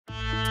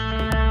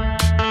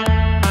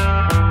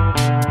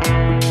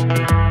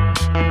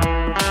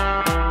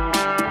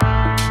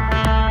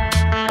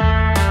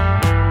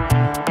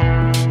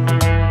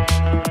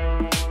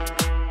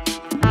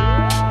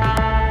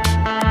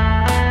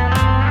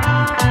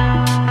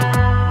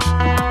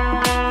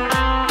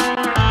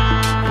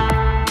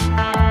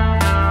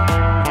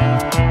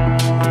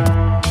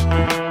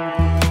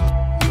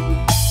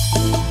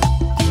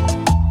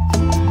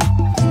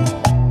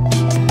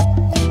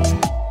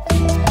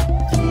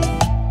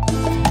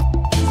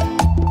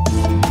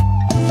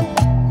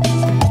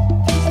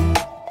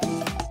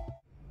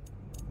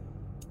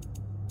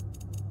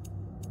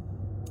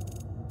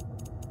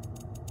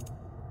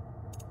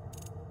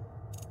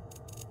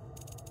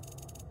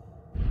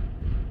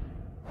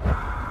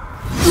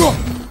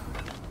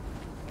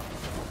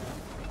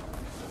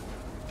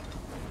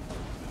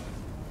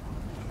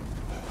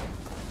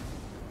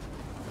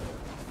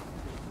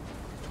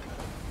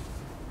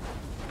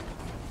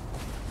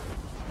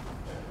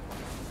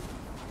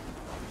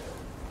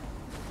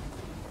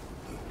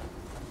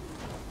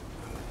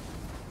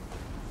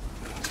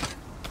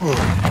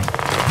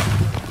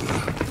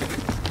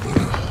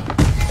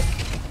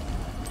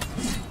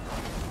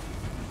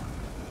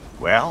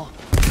Well?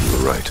 You're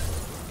right.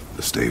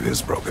 The stave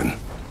is broken.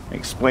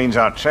 Explains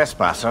our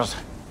trespassers.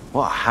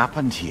 What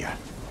happened here?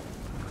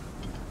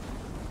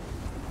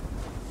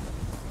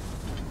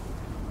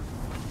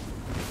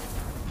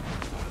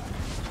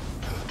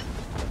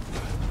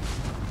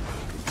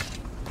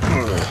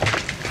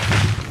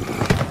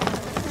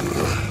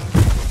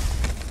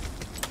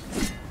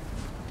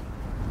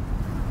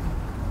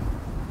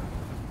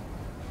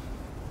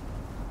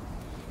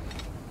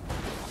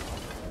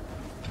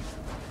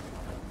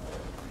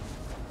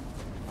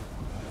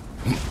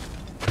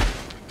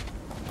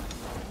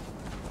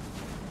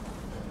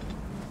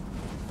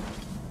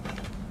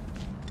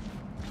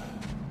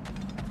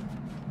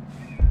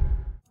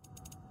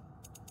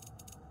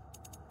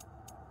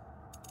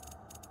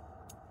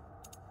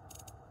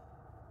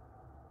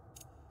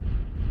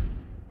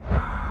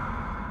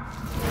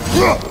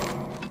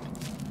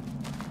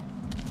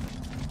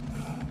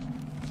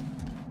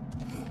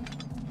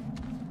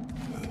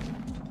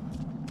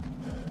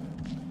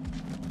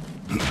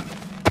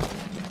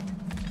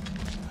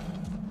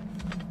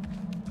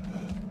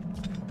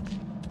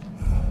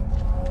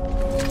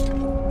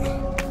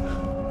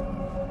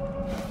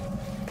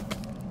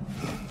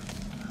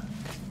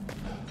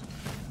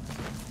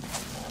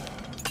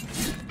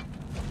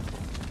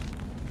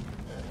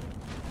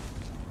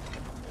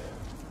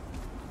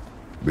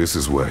 This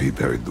is where he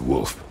buried the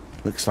wolf.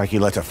 Looks like he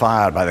lit a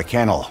fire by the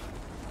kennel.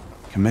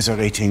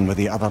 Commiserating with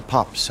the other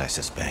pups, I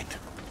suspect.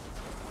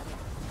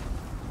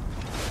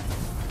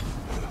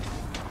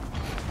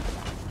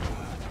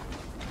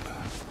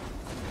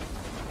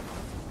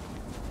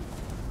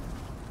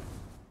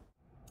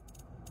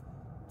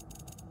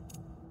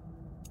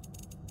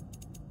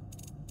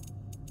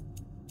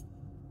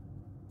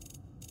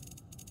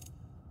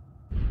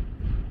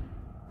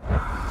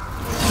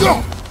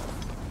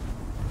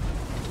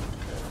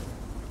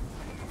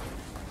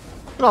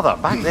 Brother,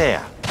 back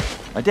there.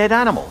 A dead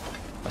animal.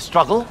 A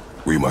struggle?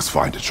 We must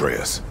find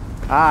Atreus.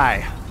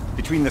 Aye.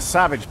 Between the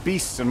savage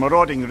beasts and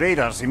marauding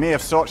raiders, he may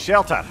have sought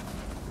shelter.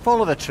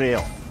 Follow the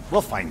trail.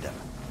 We'll find him.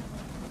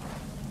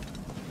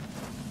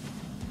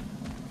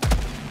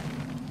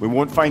 We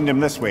won't find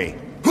him this way.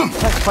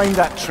 Let's find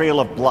that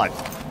trail of blood.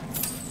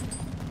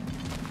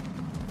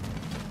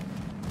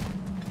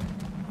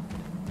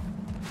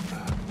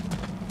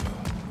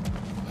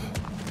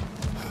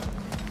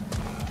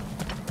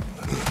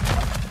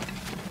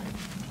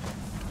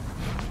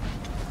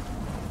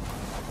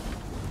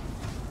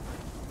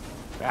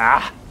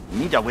 Ah, we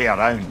need a way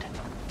around.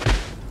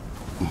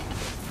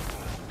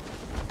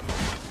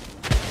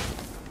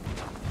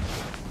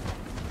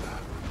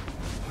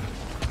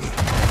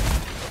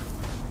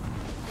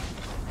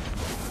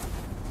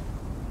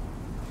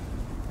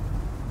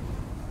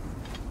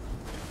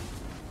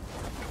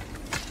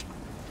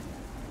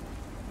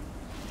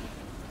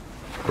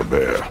 A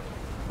bear.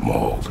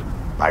 Mauled.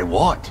 By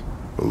what?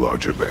 A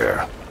larger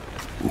bear.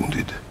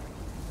 Wounded.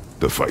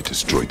 The fight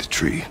destroyed the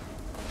tree.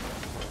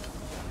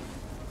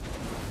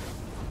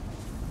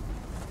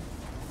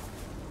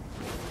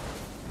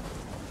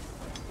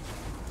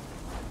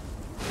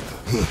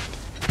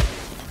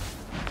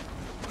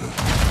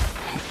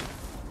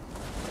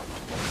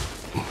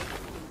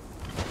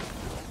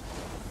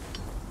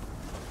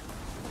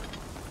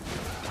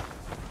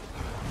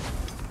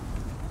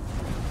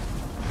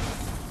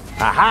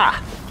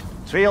 Aha!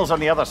 Trail's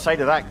on the other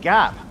side of that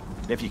gap,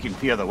 if you can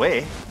clear the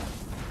way.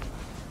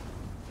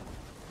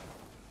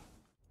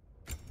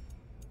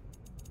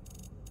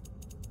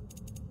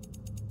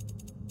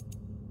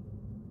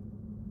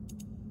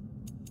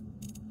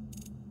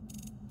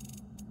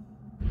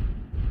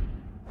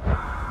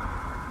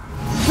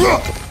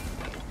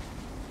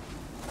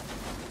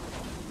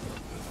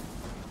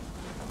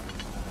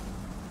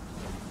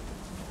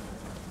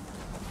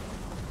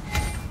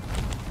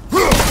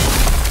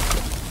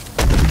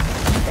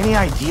 Any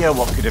idea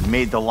what could have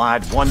made the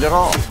lad wander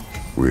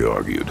off? We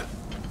argued.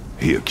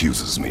 He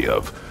accuses me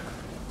of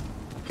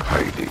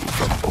hiding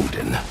from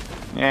Odin.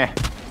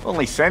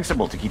 Only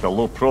sensible to keep a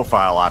low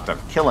profile after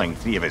killing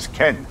 3 of his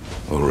kin.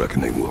 A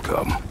reckoning will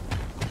come.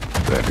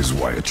 That is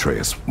why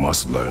Atreus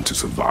must learn to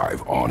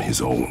survive on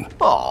his own.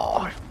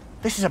 Oh,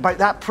 this is about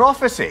that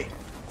prophecy.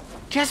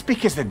 Just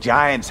because the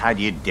giants had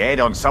you dead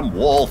on some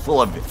wall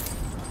full of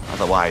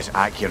otherwise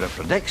accurate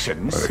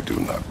predictions... I do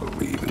not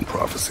believe in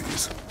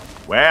prophecies.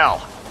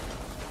 Well,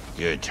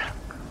 good.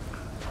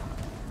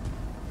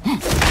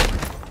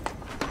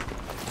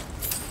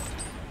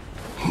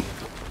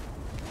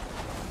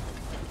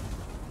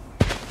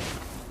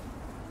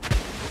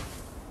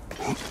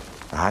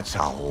 That's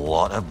a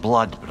lot of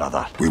blood,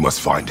 brother. We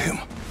must find him.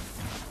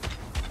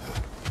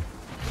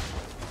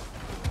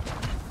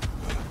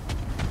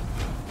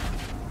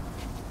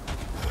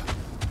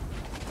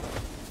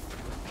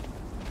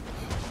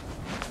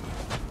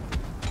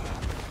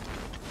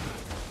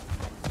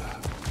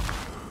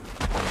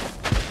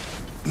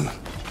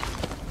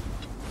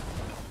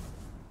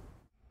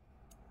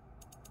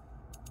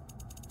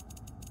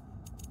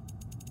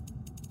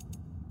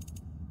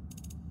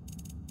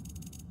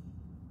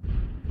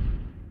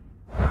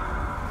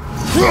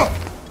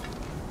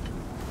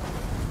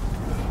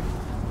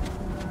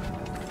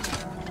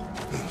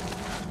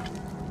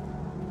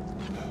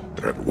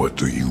 And what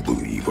do you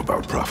believe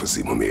about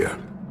prophecy, Mimir?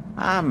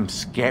 I'm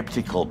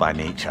skeptical by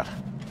nature,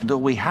 though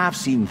we have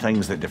seen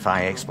things that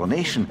defy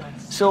explanation,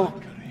 so,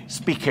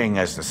 speaking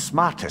as the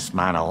smartest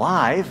man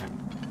alive,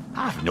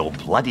 I've no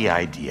bloody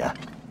idea.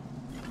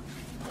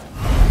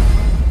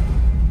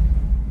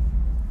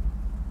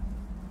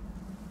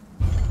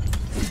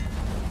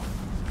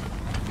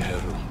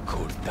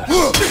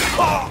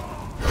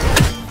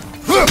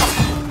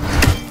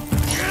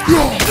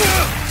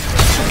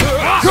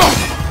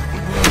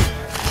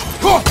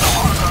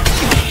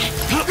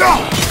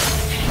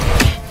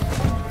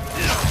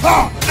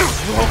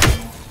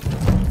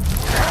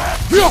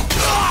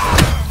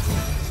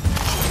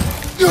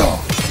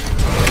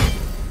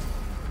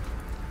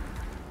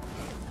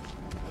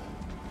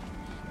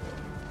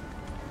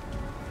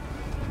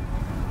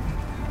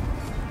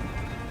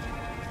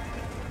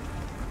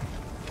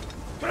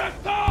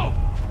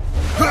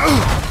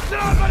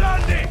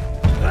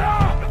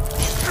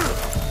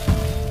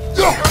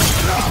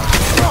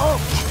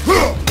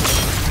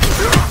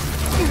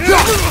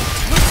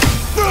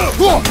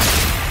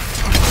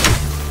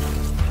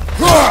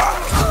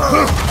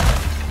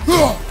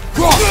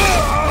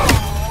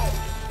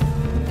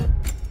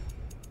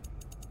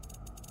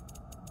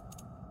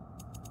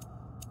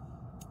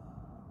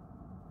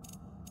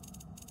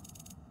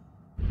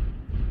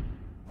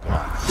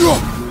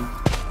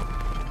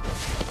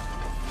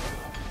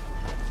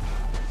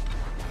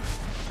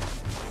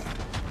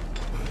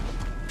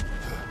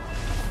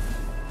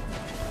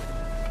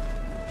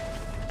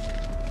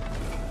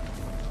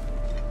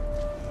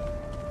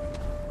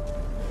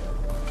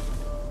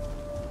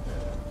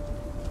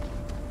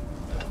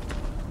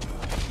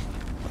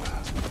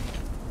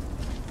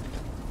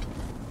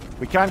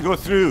 We can't go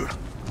through,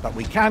 but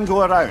we can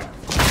go around.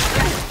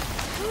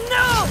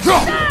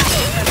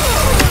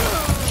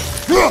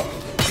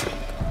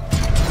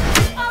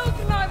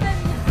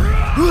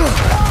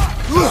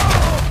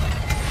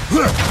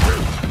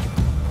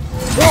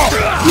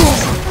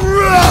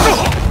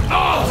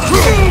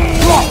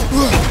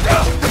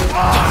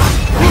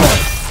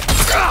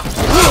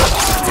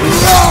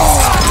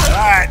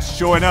 That's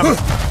showing up.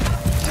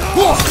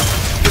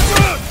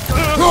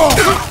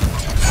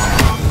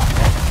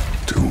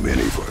 Too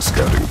many for a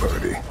scouting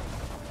party.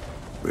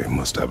 They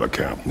must have a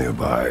camp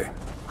nearby.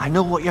 I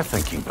know what you're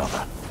thinking,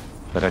 brother,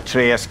 but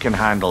Atreus can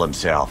handle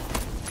himself.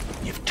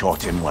 You've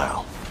taught him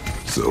well.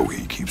 So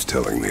he keeps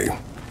telling me.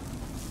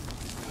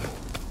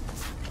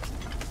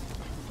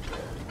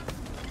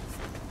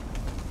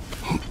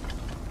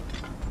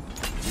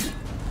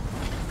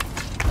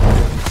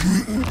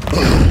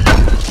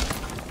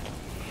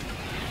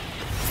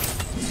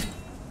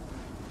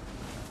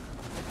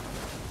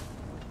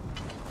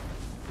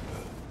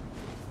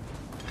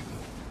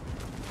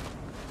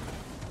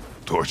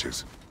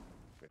 Torches.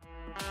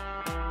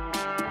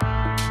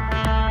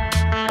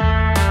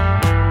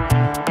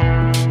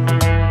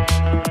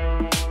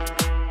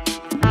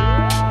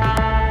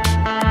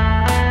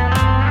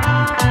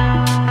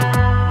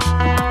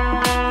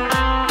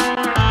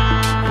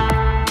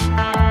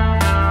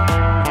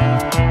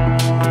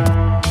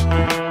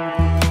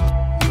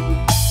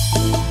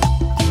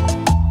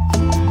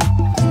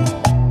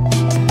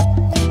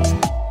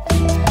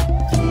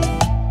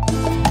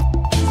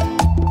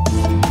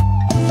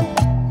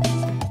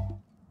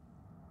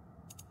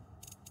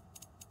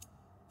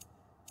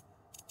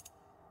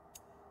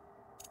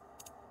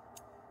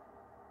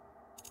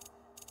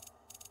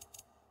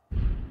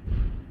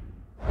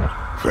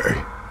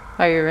 Faye.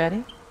 Are you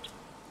ready?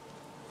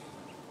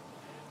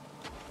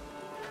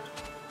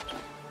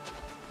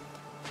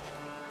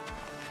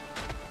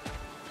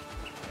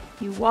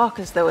 You walk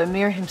as though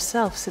Emir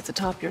himself sits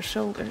atop your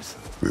shoulders.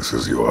 This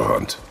is your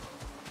hunt.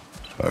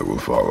 I will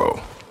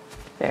follow.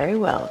 Very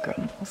well,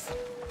 Grumbles.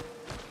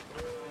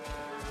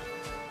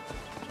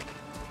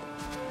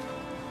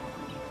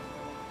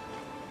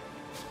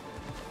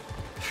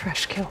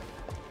 Fresh kill.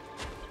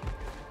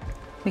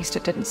 At least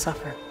it didn't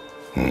suffer.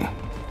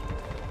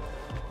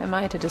 Am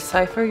I to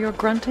decipher your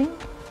grunting?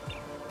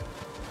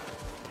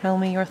 Tell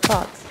me your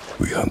thoughts.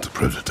 We hunt a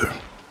predator.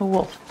 A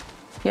wolf.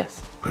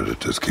 Yes.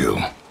 Predators kill.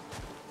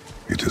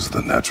 It is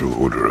the natural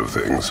order of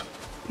things.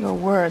 Your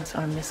words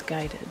are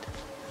misguided.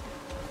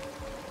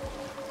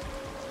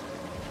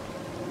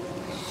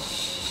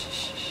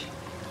 Shh.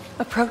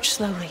 Approach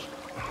slowly.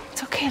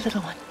 It's okay,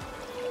 little one.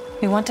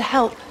 We want to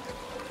help.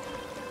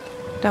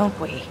 Don't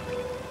we?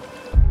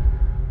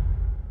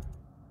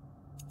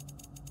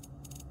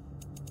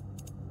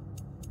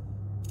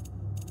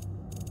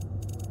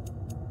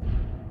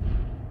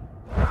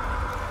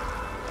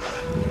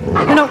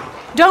 No,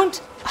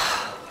 don't!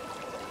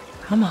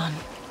 Come on.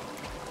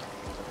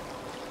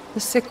 The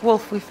sick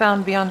wolf we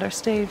found beyond our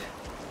stave.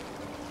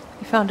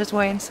 He found his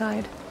way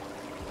inside.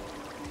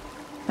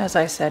 As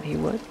I said he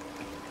would.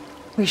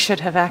 We should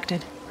have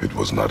acted. It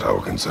was not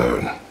our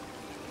concern.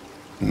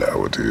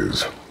 Now it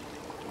is.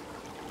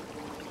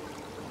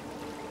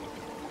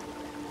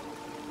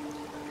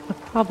 The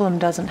problem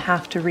doesn't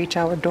have to reach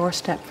our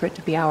doorstep for it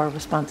to be our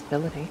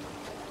responsibility.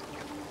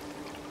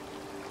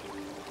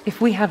 If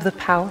we have the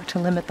power to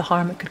limit the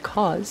harm it could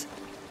cause,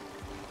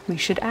 we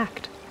should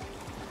act.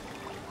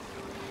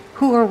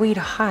 Who are we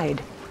to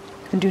hide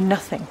and do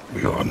nothing?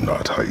 We are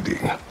not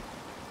hiding.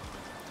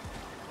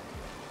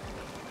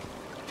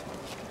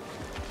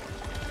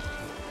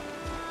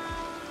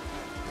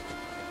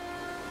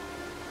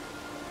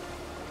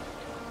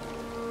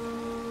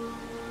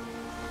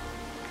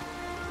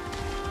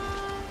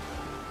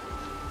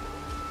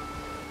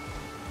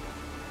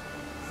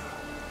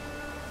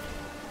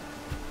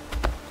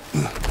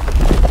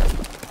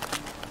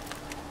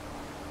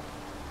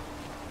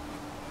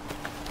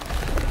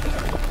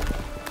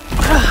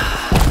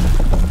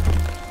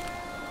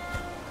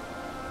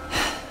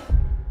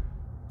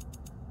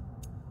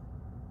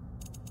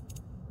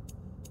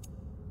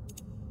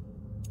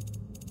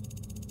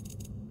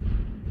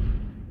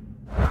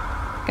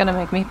 Gonna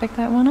make me pick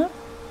that one up?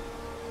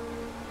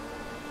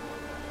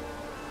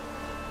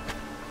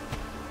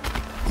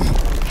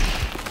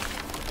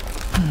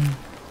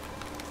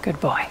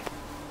 Good boy.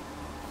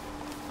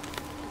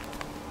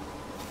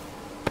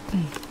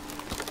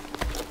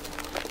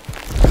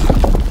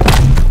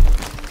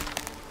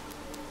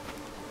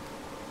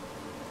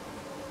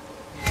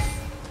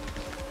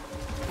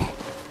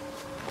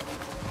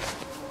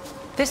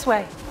 This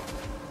way.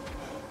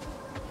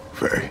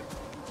 Faye.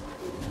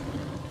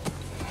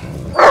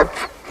 Faye.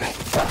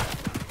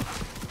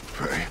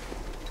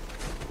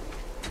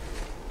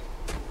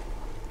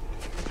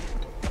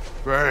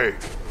 Faye.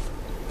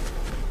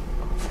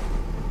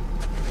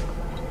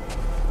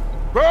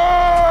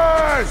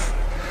 Faye!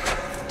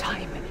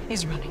 Time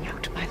is running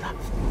out, my love.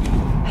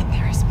 And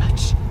there is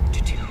much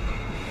to do.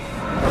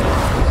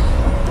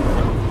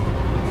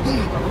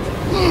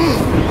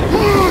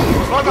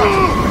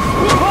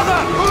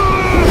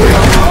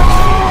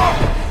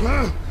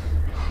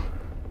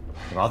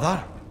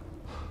 Brother?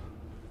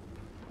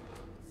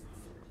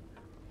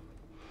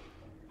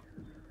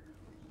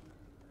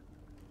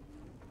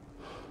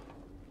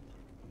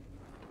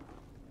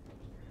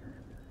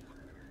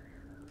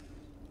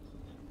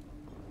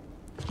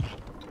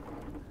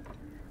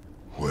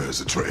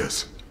 Where's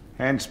Atreus?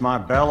 Hence my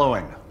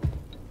bellowing.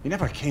 He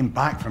never came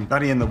back from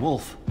burying the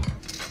wolf.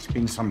 It's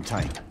been some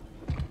time.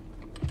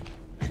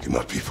 He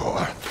cannot be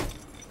far.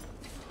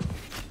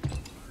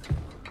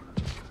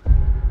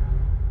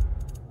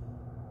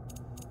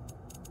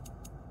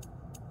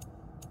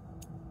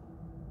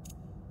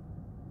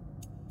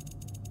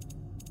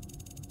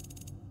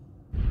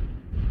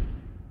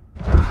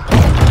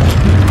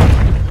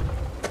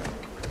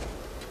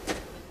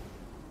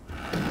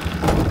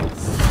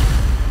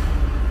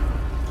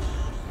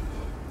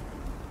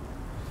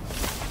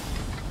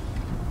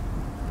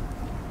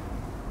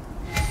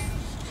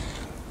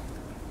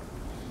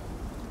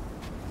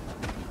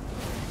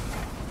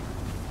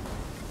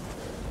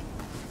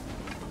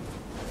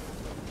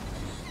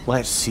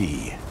 Let's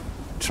see.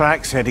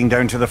 Tracks heading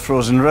down to the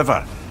frozen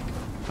river.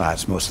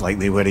 That's most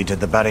likely where he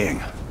did the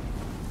burying.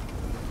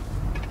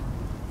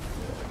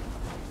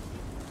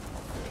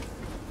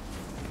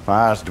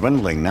 Fire's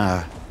dwindling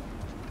now.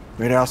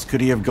 Where else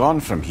could he have gone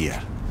from here?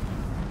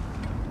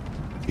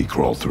 He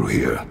crawled through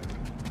here.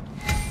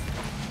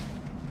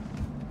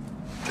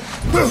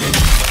 You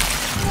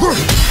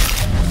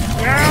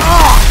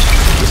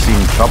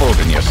seem troubled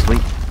in your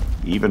sleep,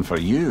 even for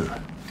you.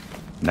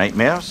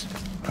 Nightmares?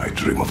 I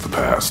dream of the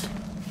past.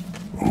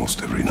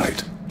 Almost every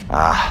night.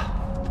 Ah,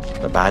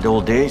 the bad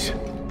old days?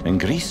 In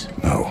Greece?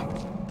 No.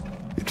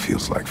 It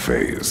feels like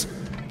Faye is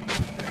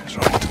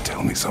trying to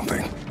tell me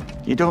something.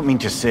 You don't mean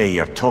to say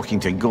you're talking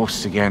to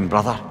ghosts again,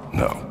 brother?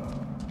 No.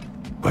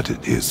 But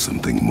it is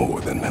something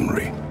more than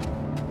memory.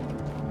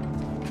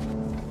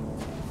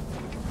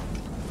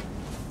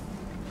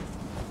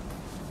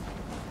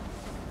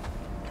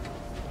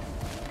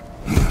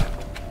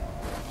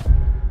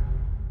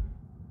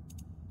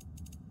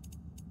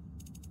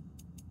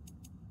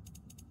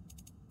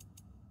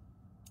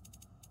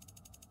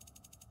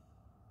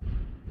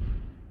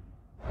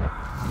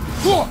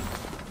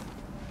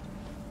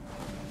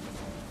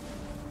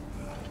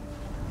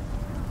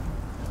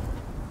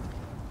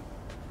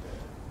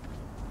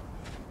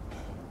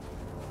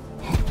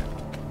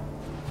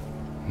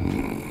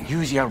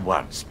 Use your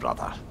words,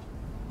 brother.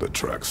 The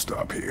tracks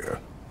stop here.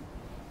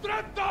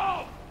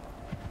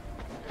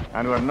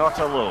 And we're not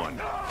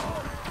alone.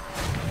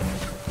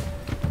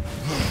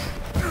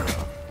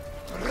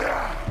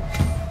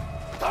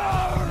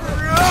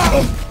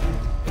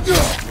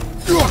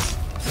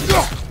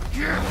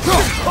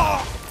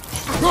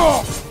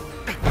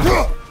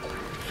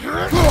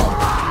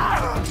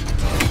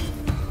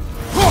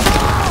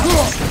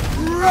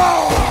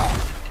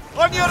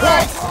 On your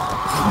right!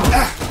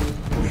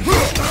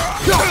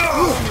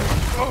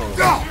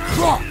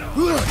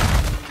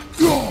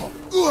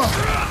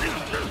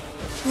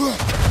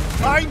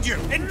 Behind you!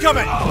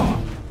 Incoming!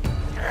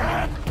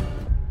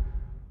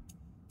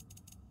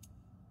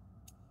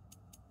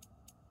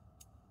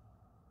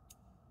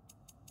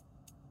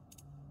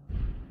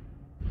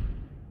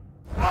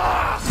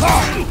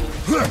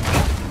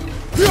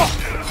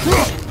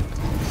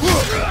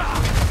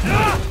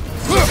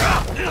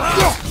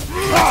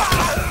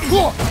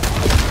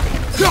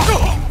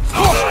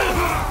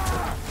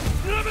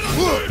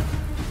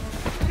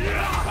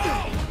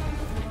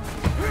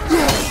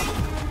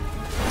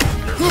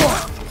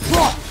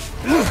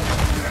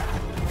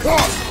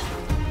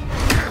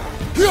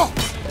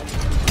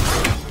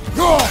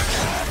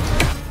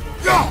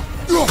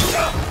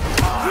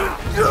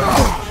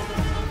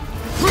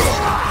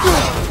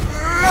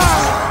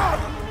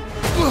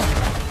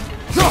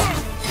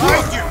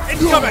 Behind you!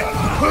 Incoming!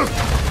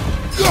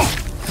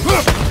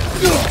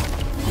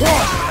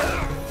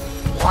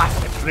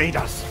 Blasted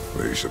raiders!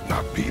 We should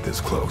not be this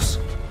close.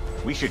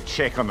 We should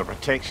check on the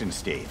protection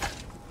stave.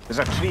 There's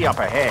a tree up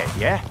ahead,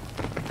 yeah?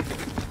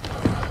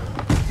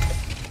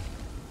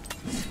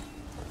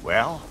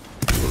 Well?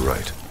 You're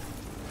right.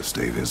 The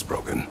stave is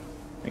broken.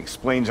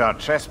 Explains our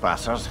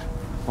trespassers.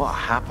 What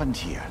happened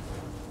here?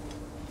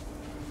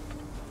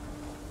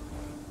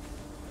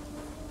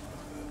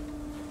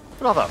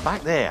 Brother,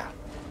 back there.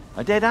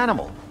 A dead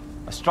animal.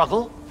 A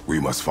struggle? We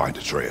must find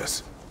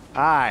Atreus.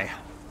 Aye.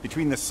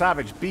 Between the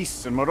savage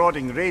beasts and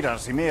marauding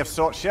raiders, he may have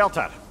sought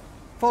shelter.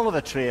 Follow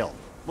the trail.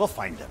 We'll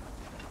find him.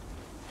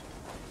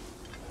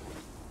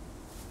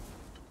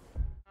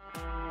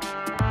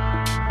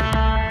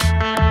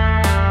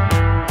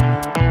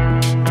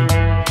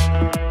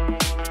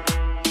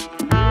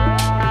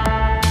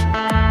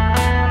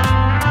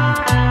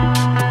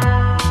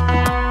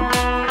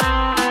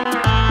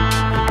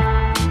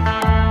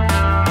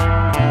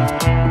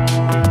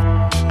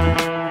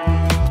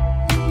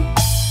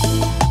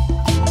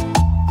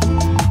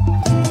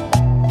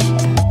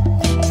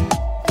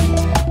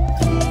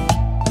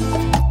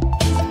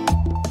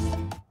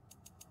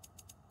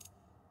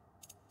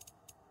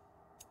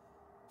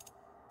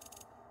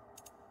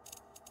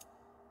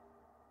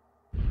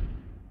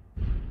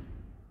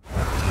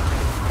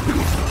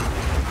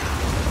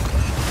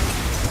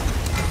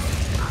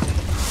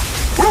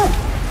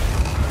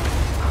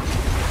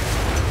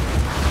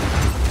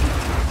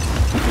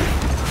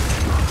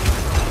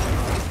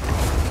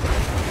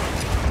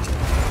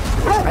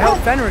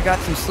 Fenrir got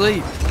some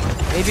sleep.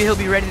 Maybe he'll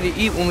be ready to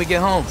eat when we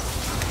get home.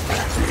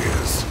 He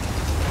is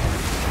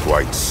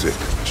quite sick,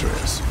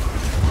 Atreus.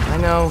 I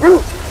know,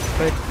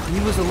 but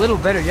he was a little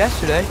better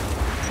yesterday.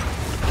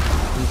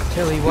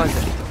 Until he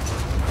wasn't.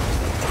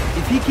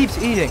 If he keeps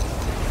eating,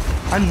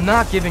 I'm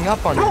not giving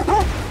up on him.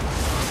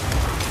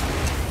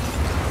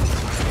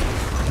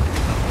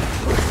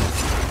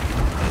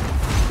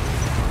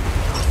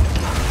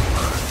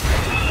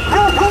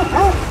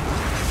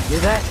 Hear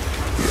that?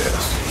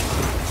 Yes.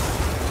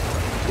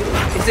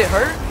 Is it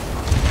hurt?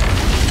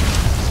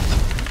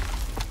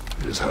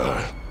 It is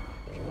her.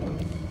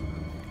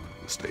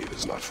 The stave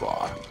is not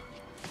far.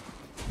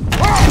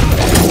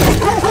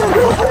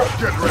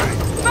 Get ready!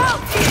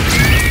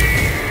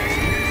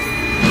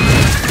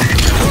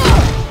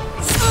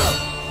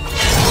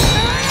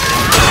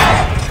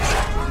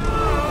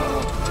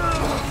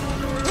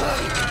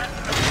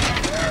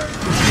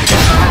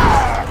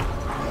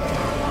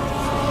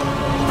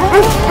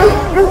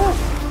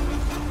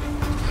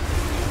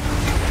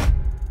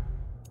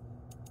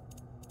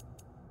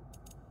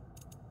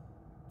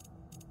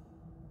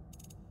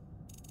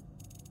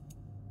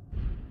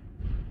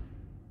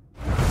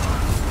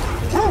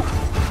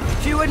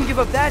 She wouldn't give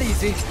up that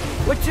easy,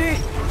 would she?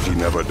 She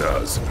never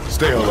does.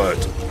 Stay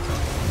alert.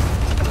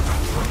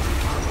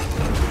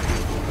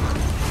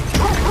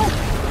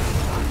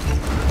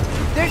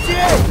 There she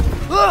is!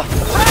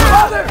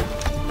 Father!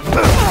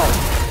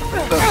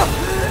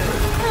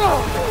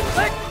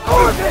 Let go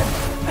of him!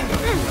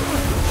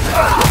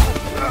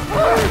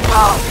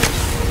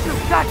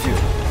 Got you!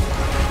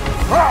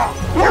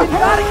 You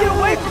gotta get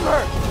away from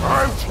her!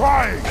 I'm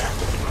trying!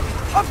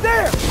 Up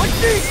there! What's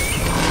she?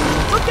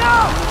 Look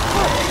out!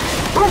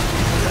 The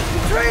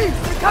trees!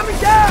 They're coming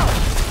down!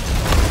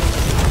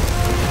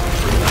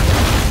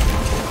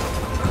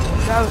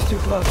 That was too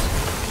close.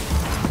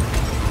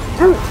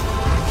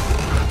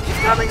 She's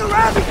coming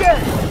around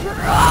again!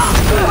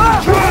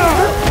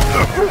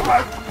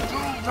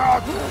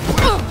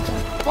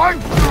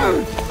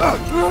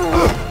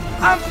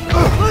 I'm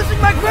losing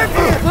my grip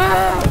here!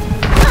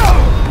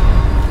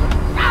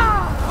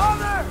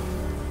 Father!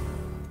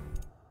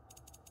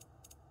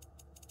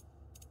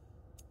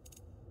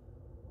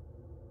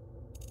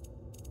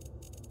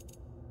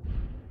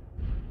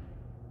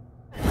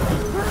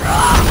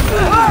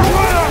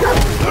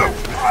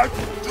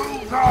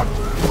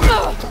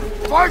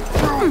 Fight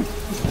through!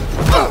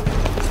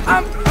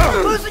 I'm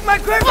losing my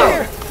grip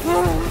here!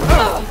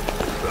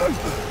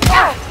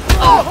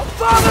 Oh,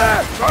 Father!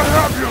 I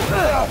have you!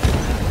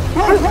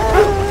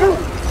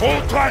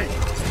 Hold tight!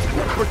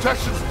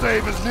 Protection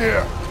stave is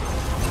near!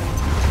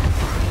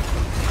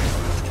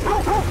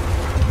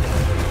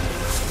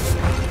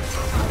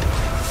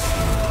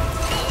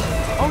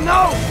 Oh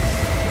no!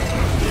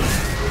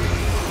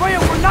 Freya,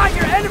 we're not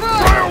your enemy!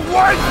 Freya,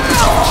 what?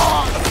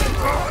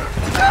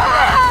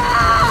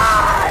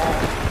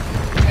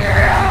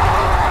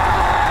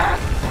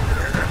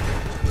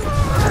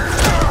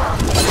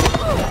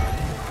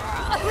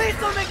 Please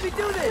don't make me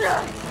do this!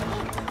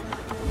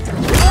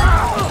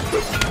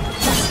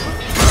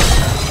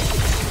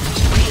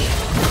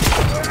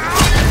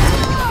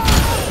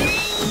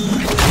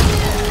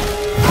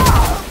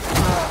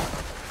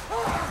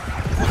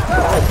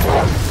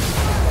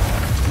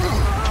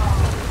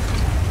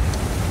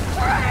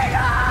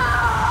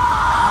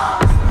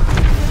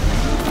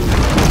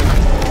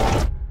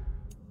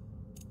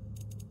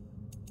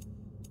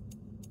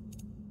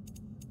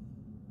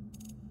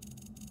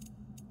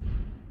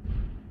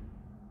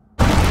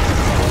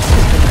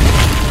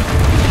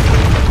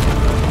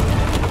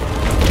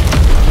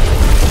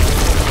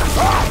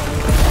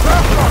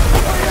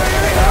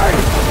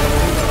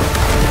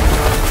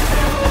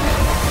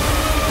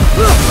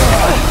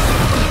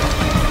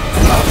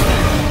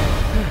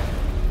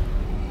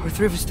 We're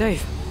through for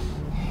Stave.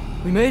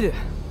 We made it.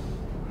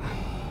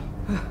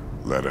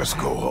 Let us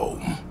go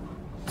home.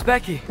 It's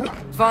Becky.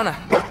 Svana.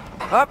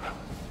 Up.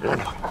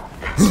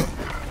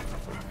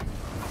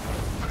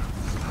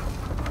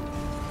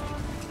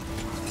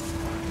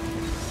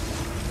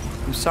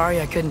 I'm sorry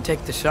I couldn't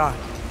take the shot.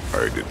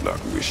 I did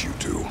not wish you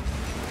to.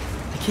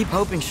 I keep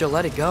hoping she'll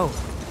let it go.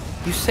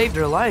 You saved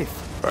her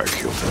life. I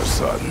killed her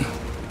son.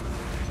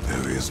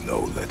 There is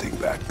no letting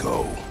that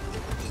go.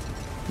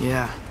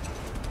 Yeah.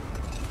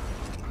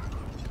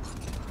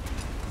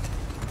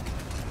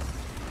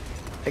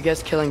 I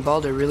guess killing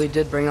Baldur really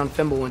did bring on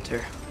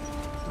Fimbulwinter.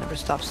 Never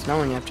stopped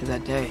snowing after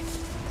that day.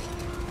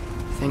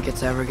 Think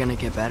it's ever gonna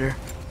get better?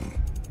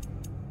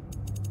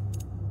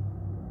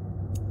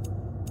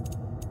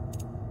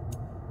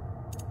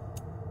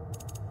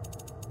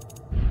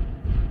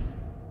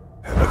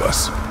 Ahead of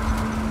us.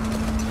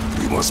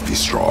 We must be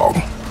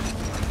strong.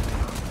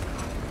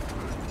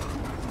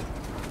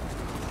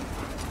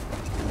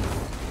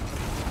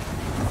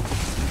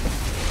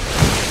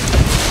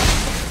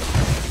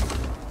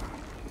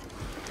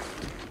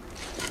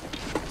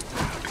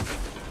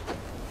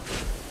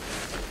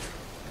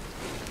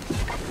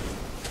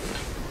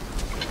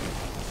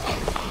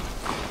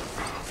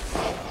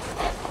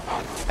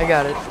 I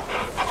got it.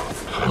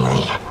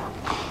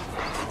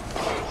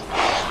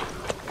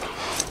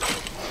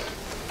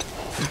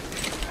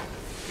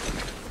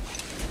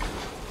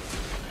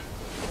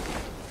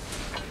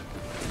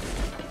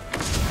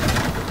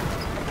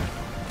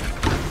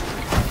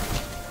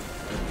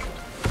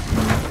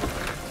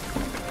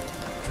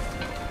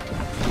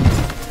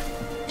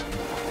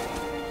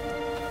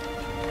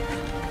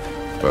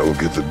 I will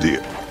get the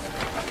deal.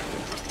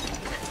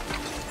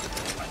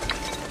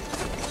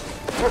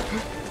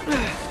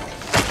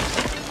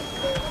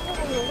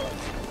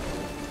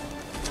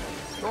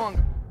 Go on.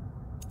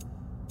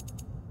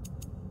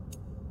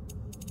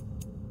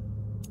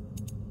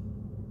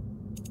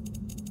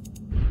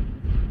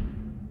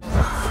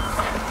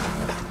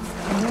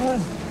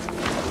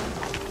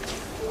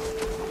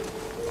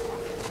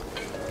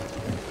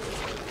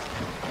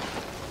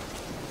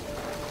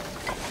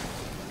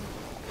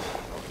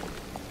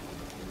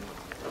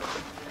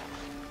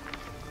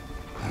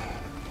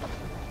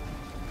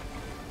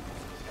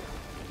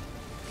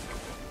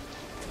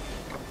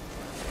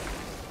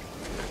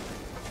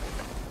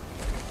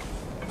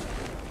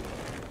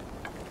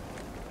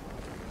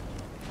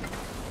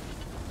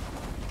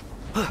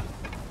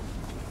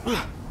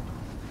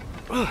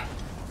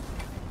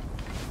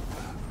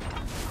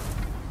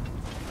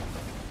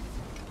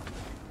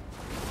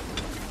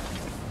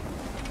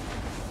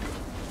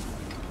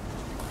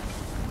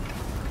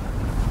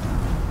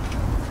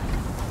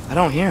 I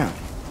don't hear him.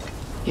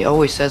 He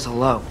always says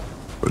hello.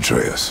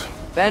 Atreus.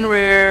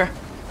 Fenrir!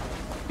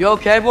 You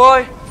okay,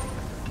 boy?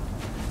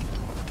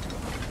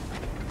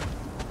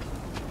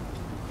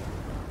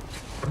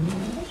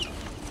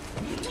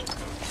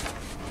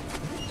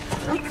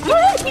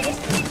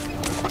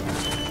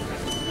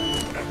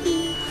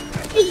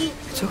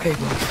 It's okay,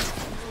 boy.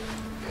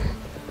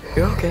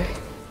 You're okay.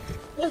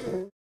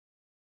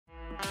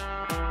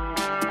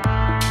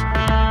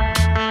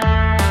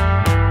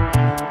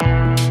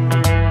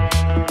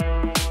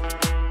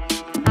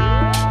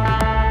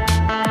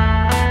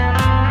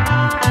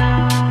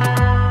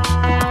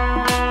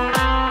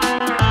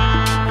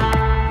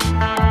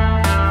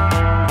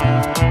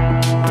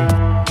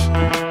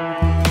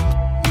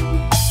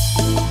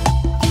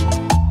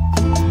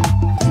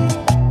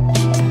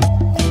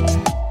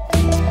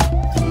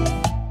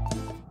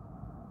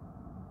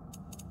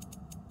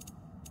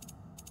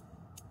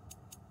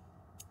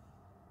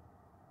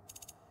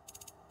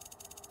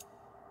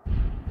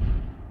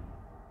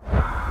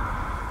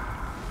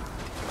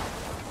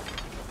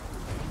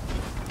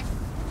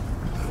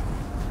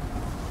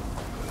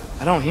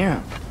 I don't hear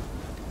him.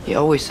 He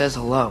always says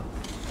hello.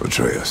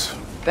 Atreus.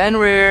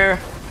 Fenrir!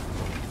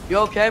 You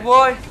okay,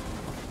 boy?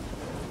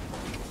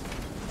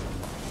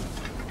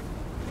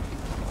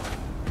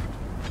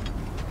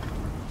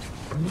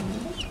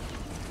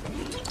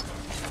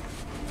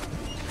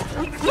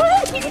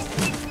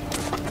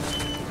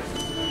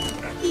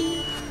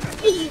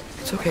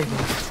 It's okay,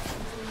 boy.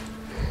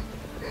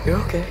 You're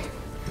okay.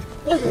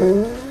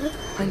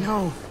 I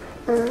know.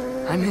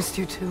 I missed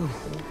you too.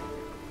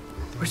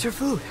 Where's your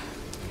food?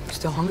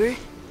 Still hungry?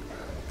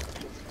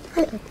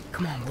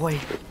 Come on, boy.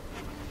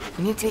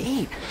 You need to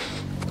eat.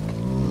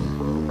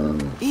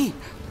 Eat.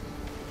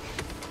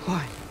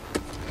 Why?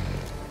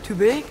 Too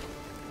big?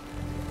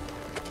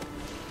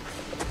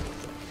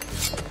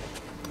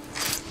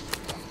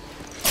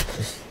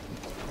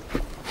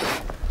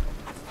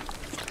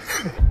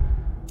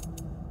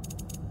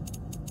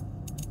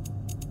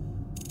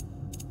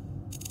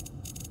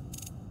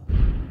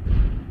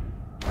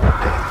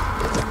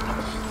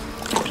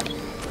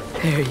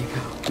 There you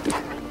go.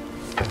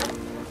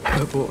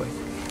 Good boy.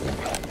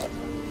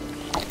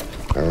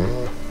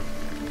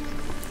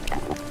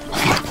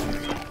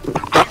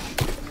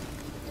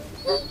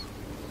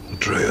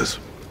 Atreus,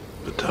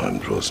 the time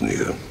draws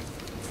near.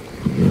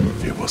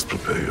 You must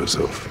prepare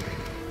yourself.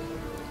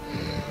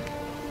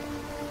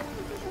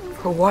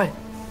 For what?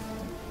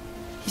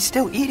 He's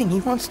still eating. He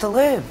wants to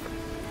live.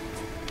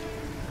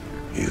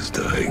 He is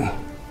dying.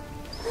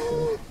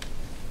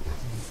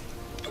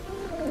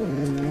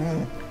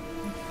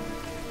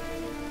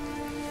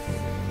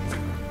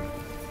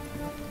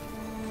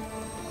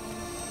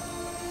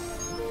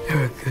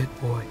 You're a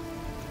good boy.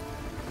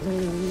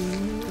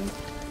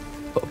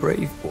 A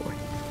brave boy.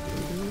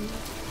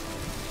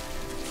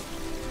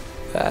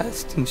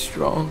 Fast and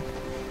strong.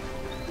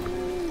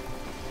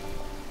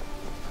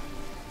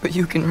 But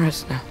you can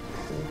rest now.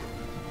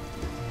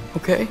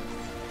 Okay?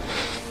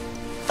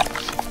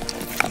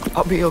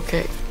 I'll be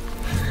okay.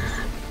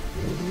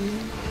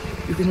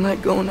 You can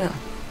let go now.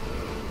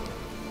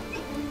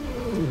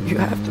 You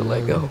have to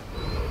let go.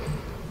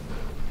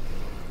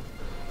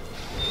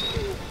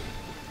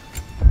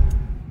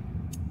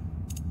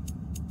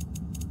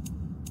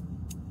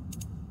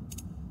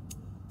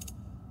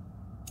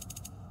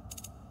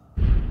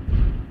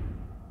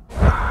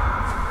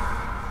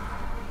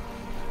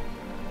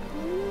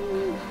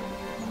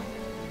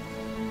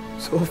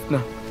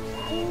 Sofna.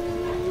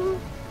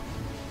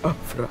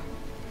 Afra.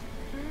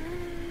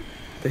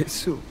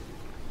 Tesu.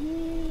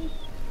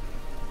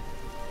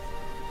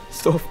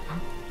 Sofna.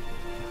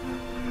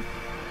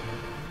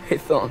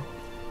 Ethon.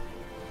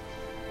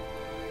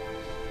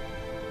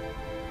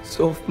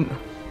 Sofna.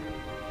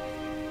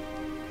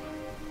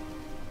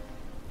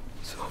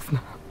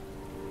 Sofna.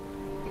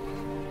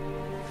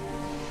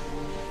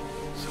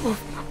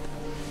 Sofna.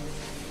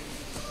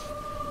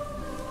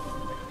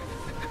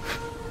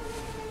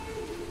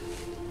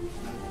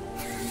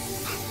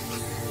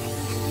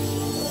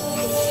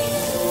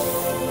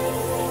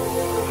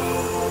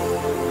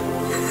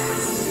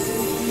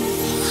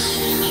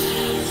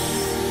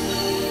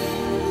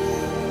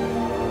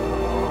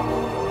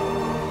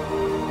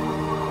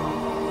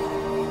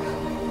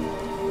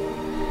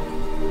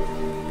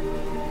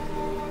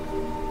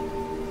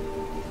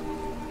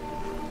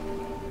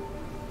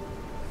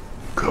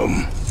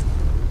 Come.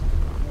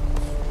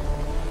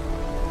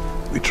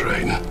 We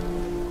train.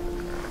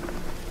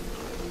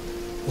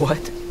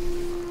 What?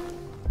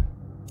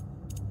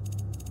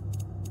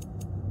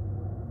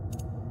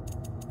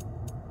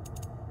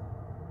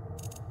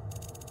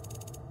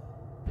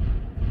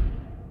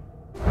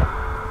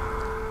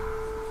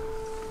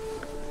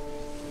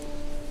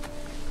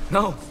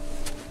 No.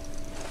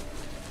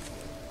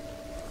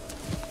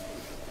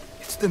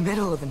 It's the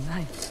middle of the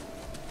night.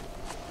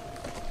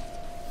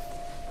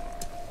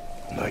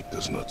 Night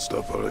does not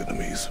stop our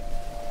enemies.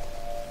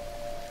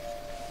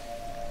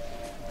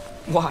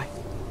 Why?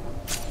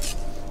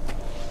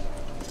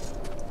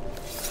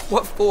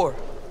 What for?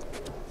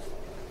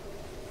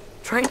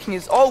 Training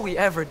is all we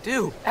ever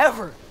do,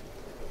 ever.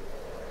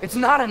 It's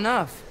not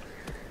enough.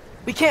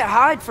 We can't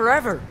hide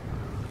forever.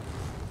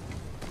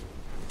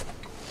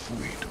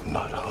 We do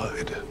not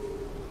hide.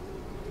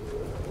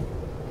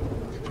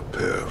 We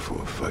prepare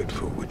for a fight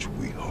for which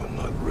we are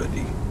not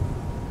ready.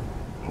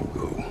 We'll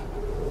go.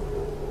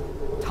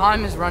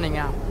 Time is running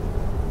out.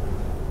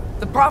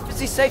 The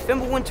prophecies say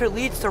Fimbulwinter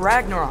leads to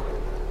Ragnarok.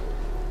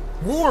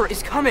 War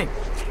is coming.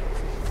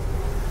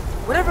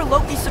 Whatever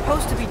Loki's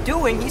supposed to be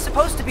doing, he's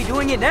supposed to be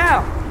doing it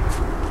now.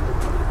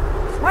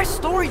 My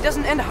story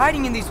doesn't end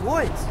hiding in these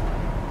woods.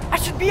 I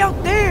should be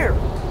out there,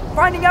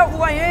 finding out who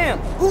I am,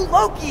 who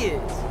Loki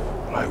is.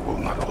 I will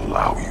not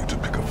allow you to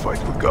pick a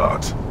fight with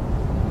gods.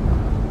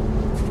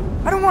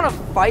 I don't want to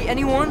fight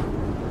anyone.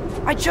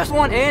 I just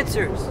want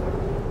answers.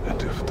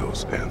 And if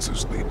those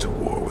answers lead to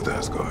war with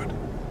Asgard?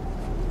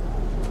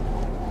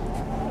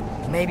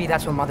 Maybe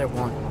that's what Mother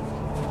wanted.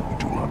 We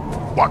do not know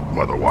what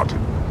Mother wanted.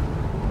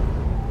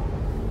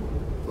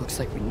 Looks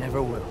like we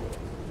never will.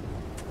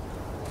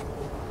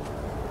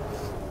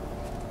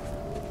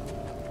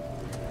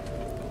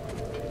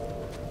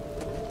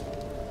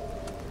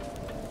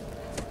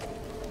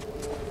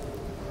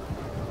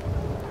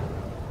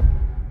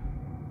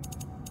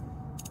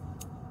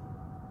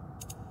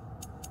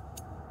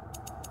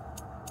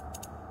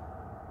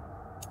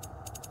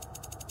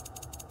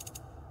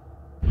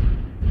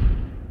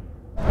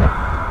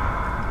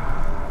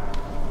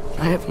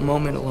 I have a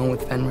moment alone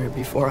with Fenrir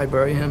before I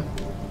bury him.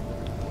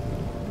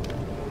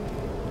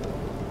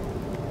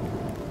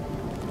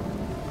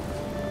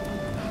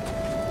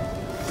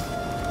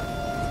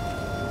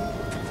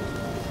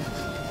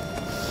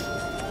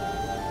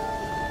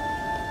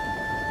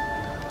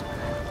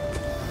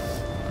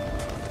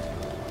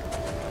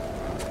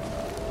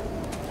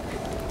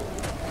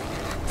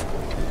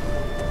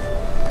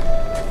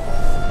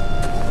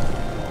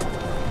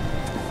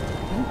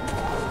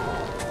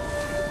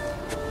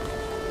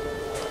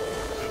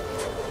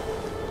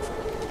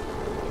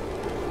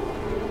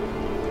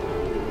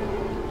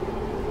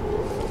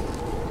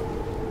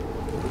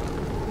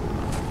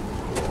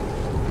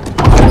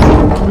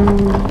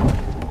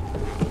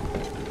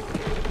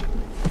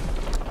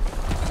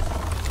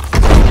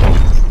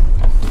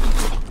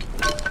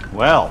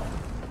 Well,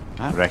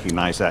 I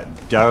recognize that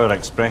dour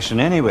expression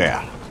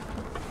anywhere.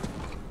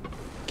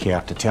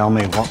 Care to tell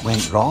me what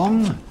went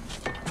wrong?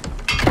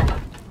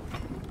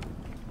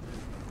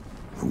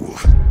 The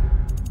wolf.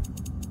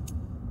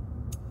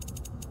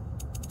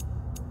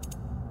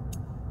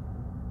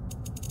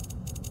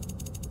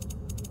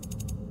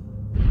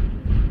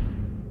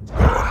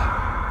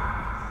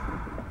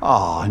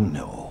 Oh,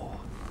 no.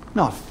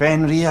 Not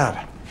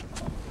Fenrir.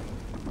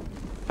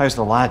 How's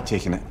the lad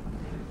taking it?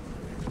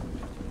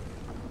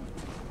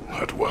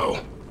 Not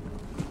well.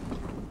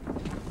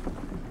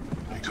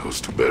 He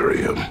goes to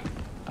bury him.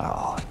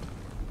 Oh,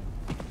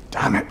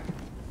 damn it.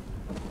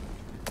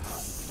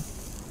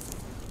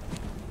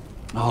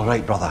 All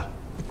right, brother.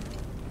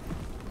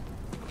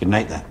 Good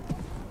night, then.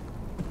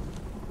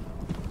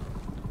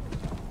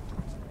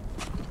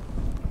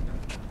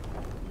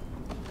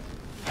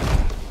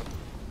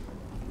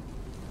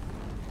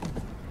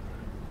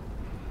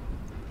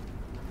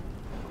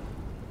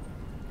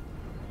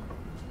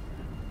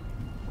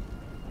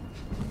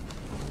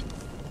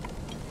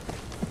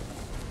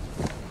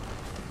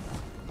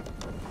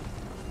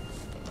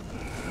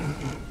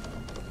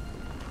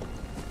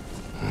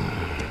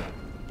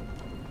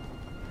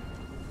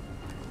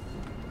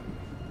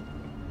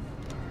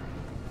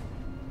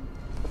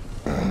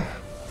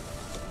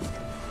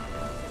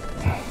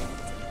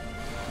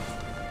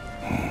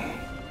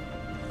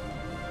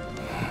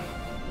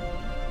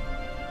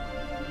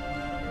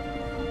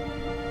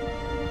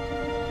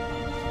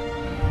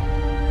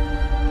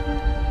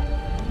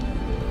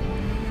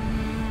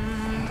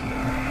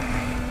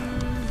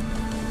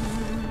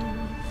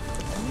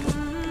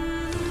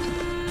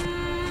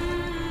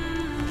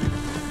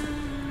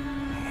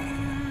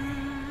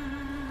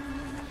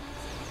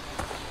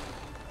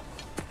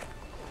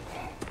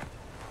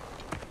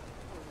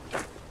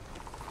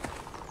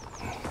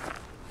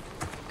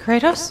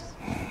 Kratos?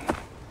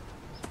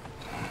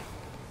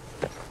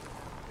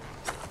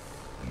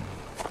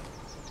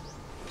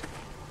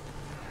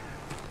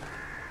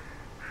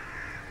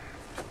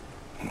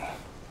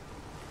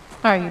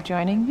 Are you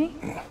joining me?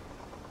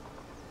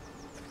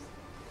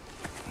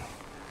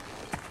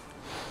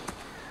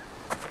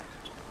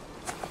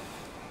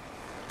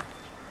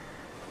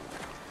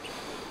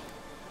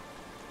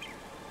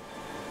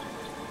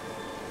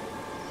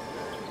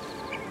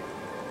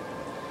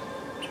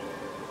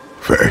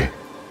 Faye.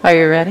 Are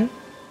you ready?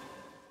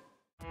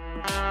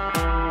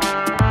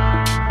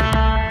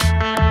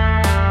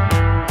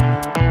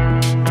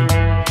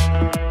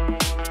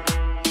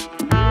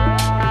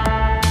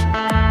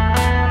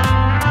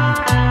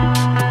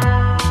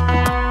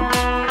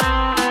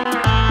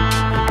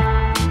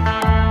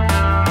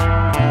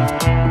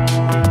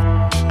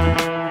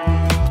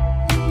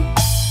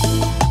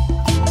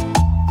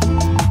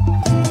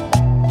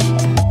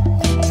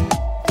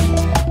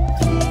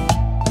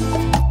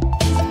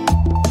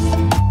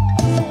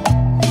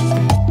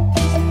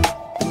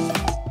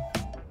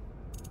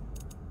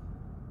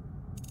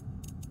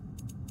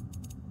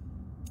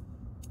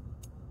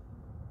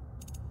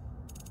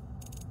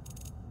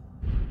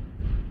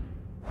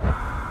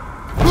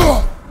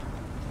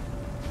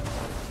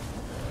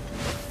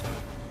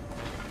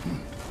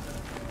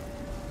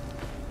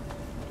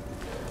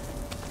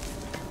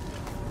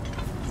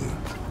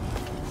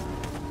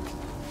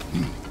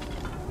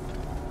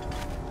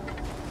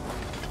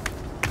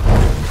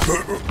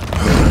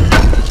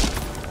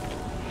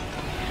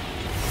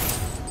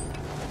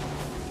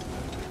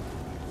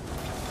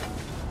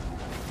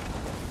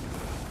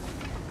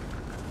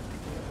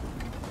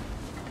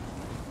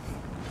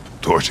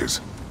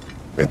 Torches.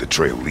 And the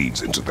trail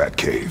leads into that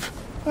cave.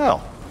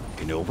 Well,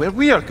 you know where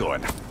we are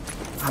going.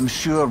 I'm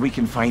sure we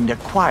can find a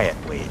quiet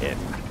way in.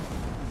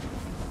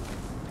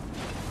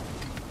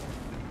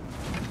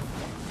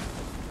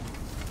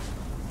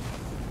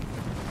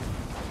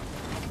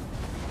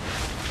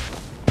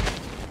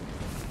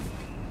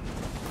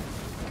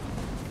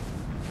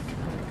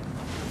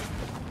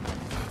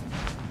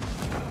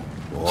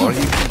 Or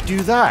you could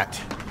do that.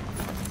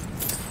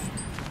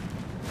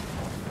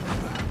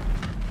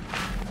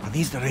 Are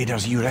these the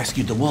raiders you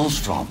rescued the wolves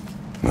from?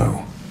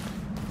 No.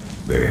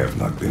 They have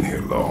not been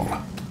here long.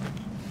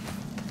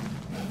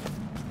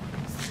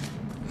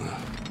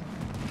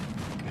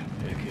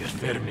 Ég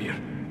Vermir.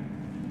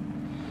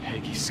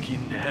 Ég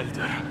skinn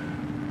elder.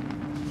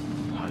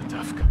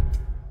 Haldafka.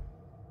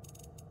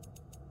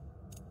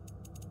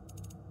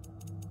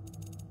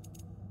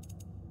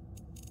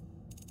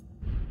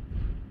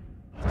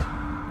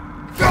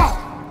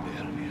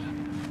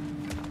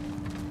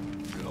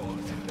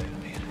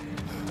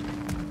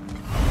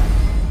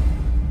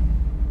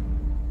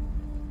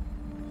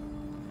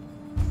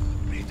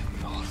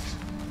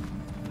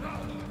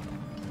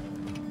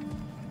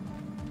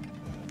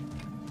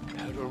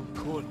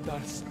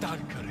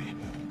 Starkare.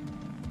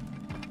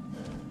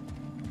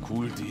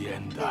 Kuldi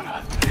endar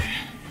aldrei.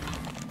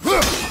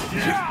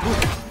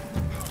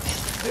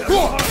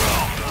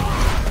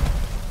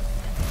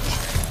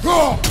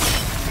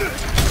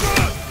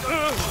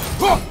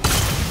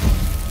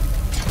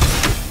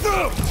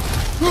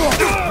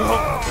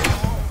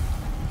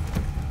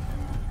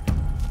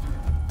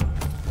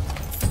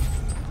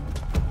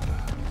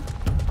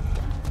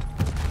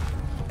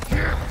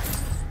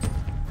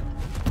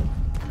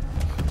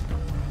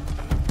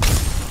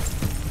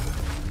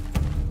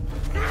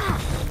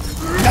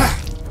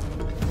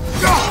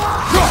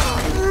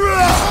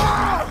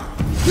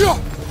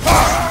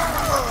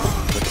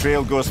 The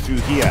trail goes through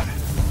here,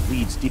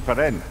 leads deeper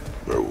in.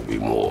 There will be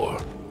more.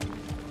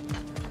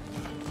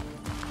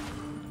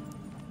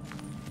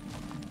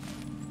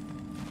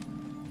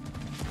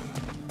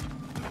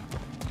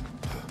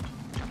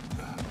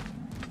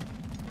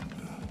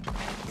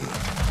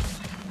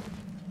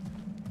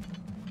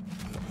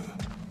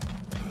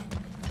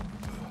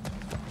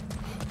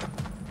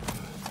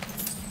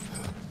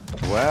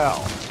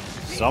 Well,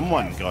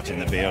 someone got in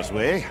the bear's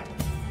way.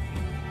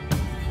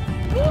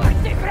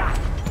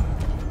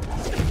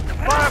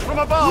 Fire from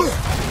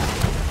above!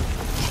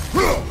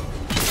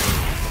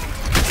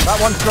 That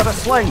one's got a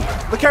sling.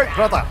 Look out,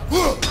 brother!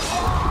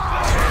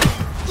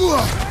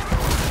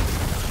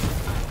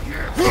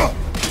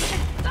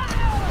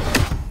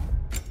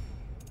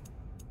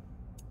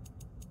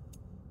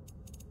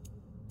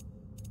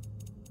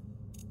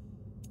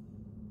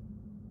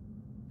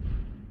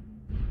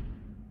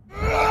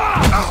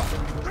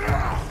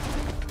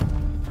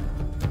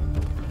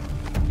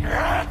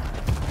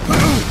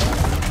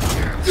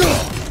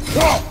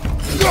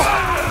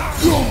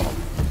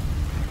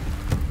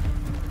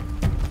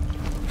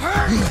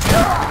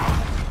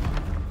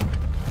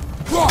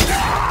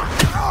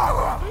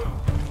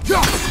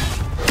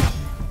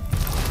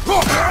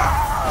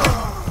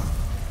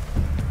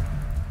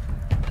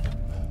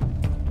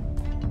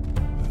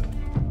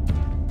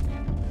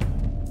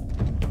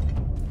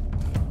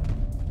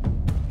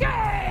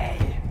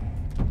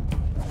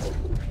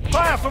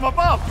 Fire from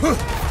above!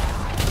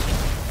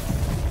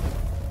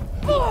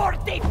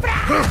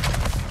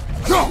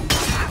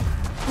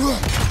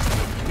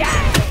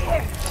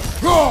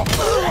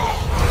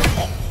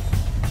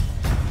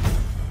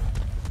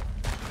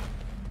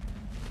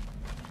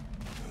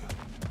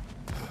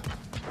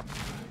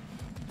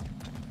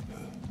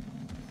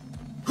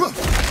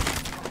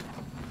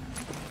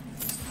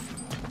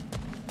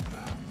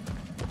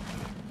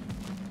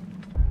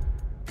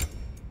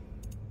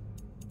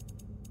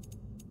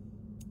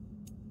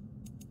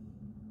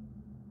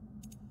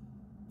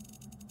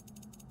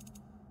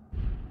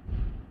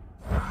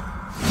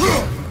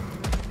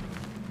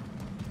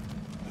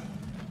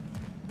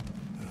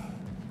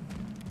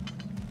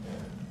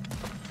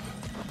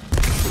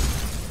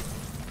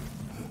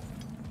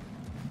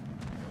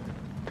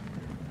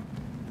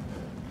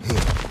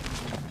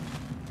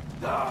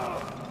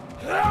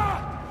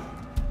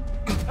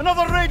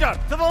 Another raider!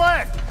 To the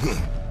left!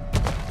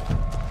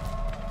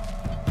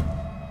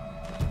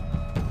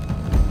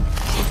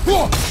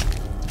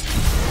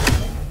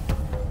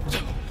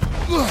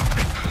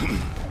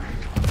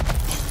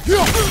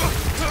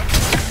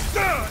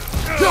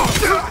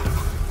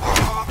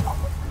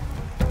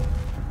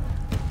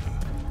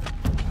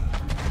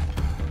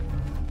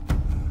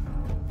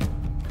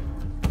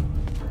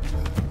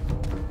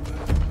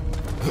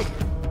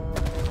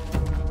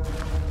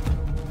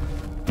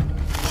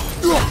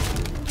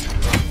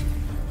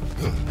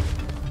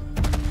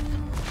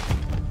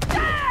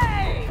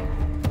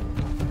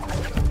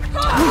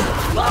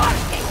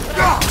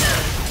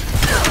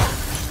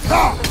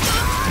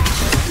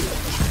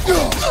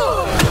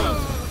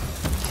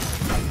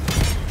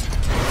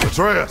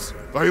 Atreus,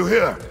 are you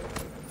here?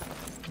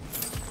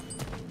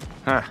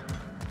 Huh.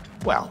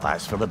 Well,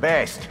 that's for the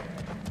best.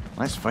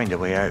 Let's find a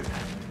way out.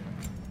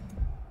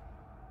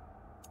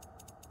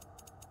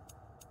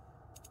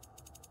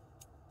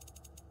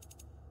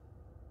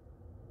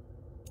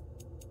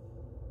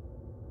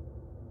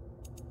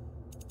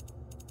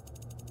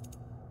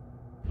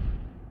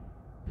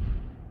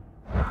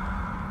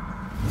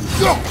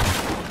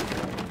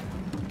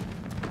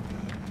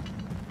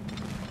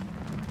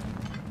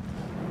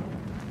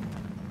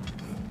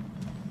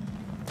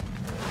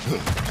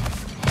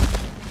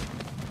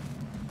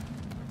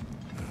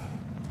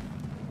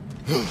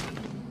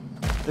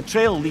 The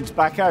trail leads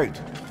back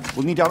out.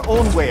 We'll need our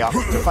own way up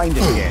to find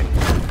it again.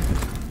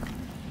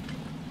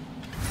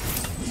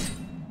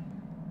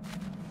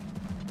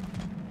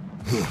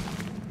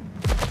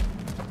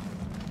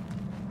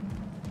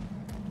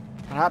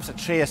 Perhaps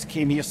Atreus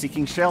came here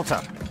seeking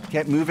shelter,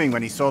 kept moving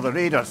when he saw the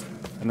raiders,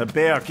 and the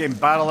bear came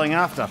barreling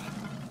after.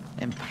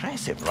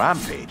 Impressive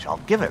rampage, I'll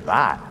give it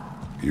that.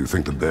 You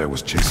think the bear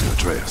was chasing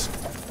Atreus?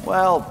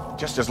 Well,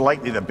 just as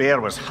likely the bear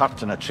was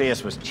hurt and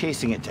Atreus was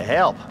chasing it to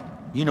help.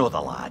 You know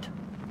the lad.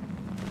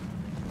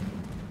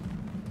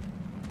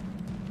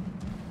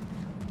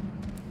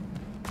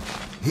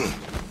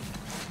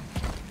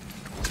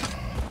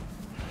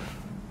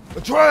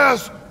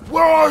 Atreus,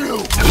 where are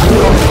you?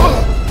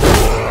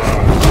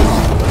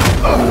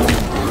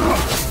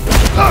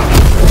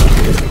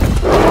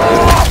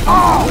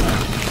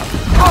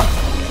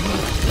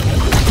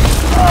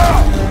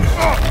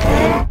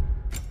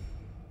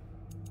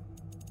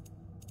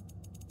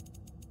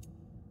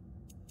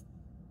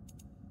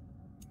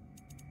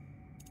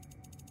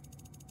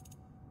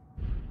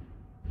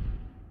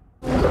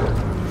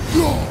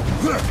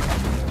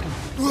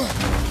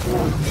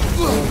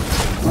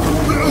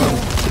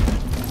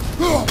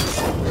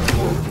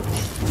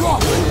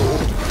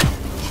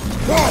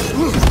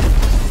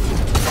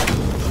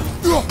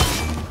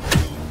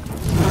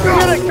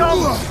 Here it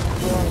comes!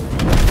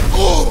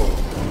 Oh!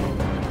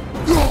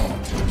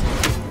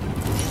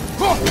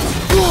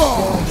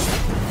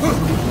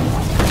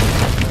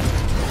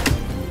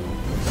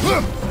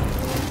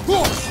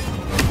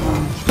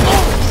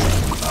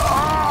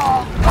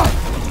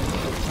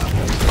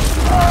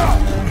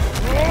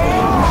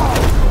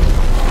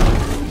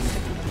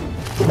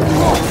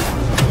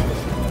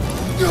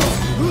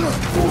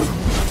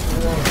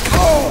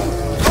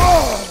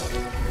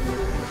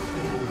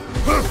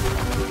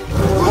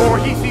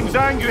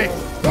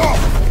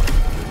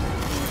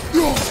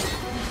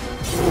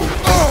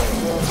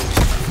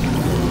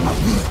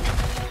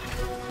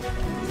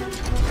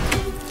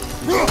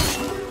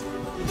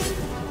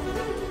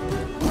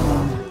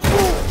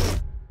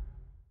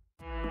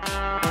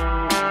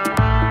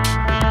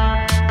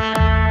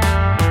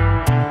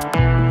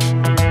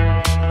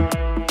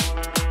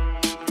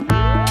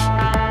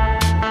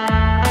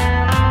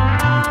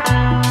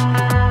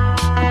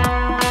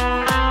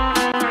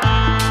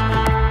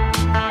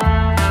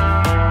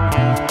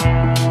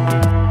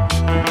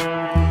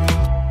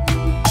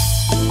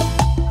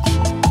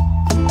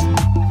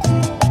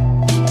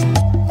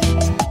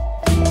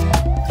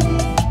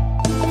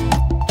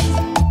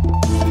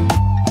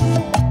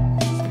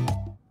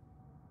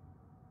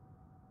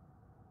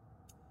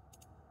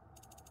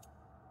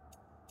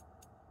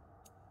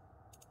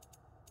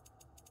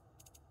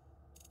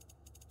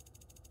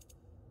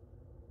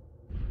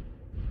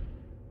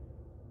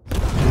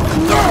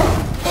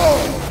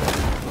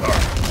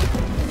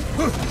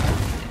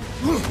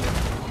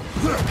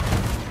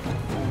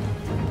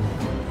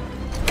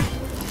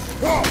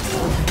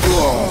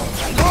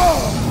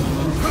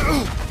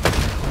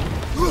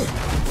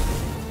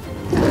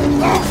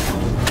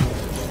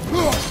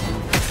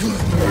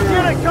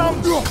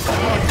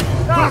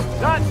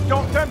 That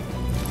stopped him!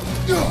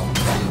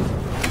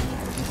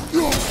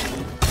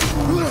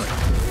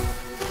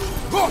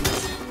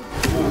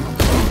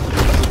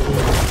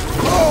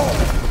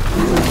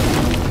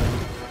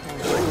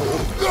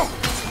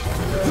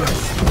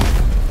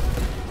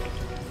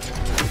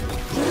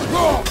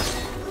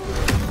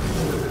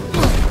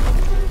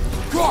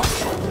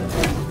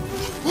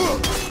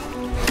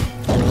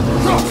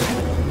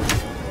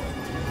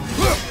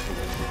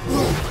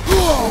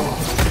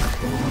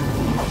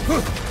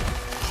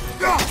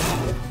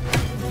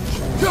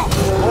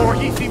 Oh,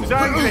 he seems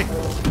angry.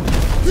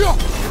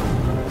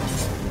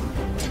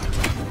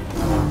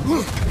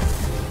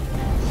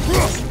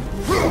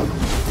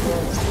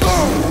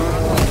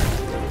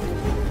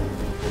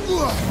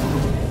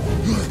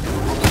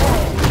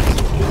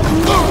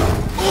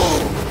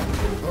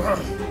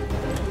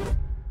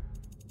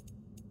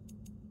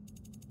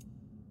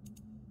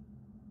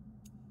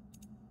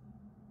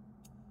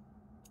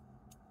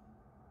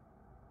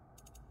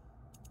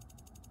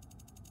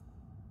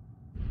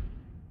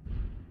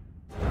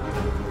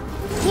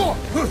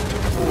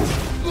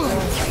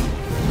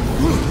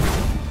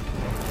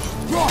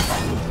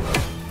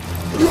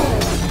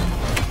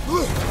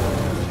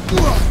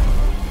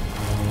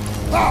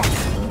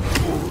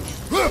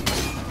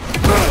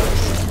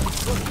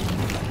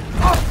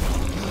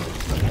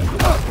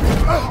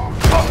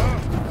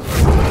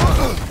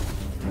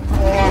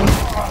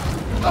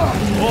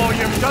 Oh,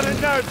 you've done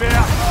it now,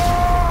 Bear!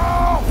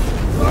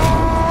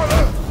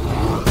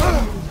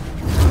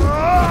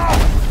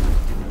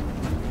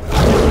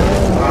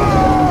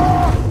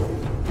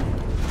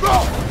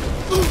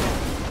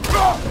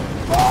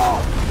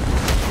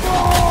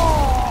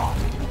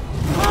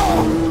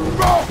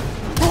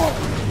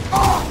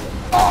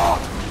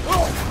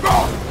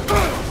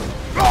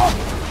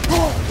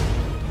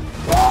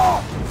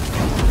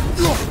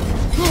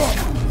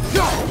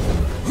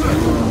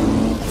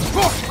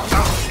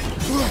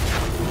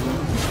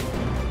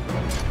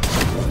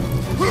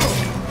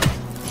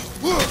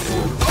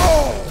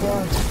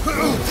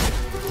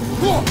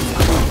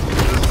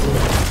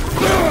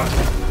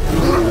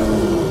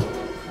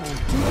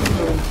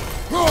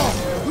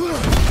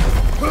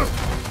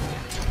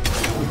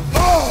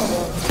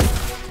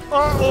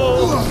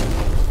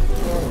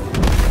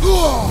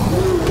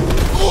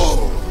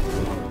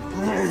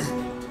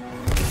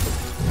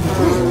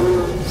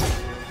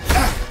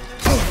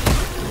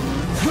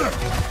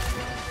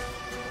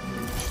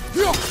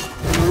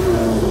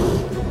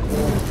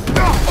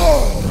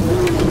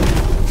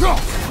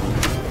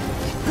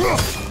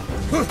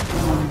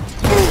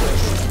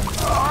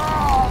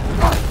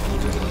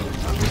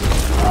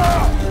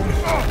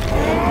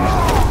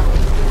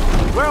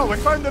 Well, we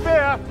found the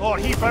bear, or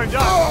he found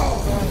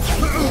us.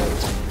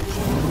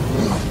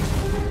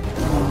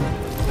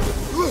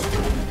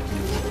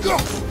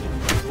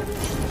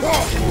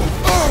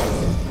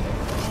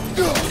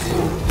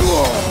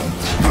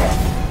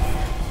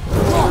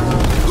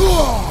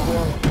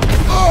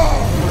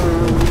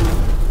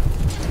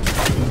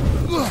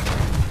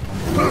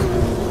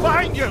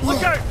 Behind you,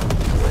 look out!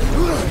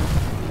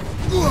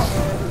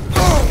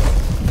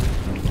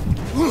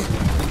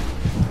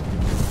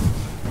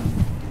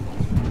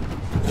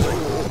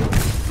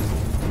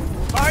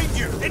 Behind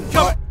you,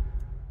 incoming!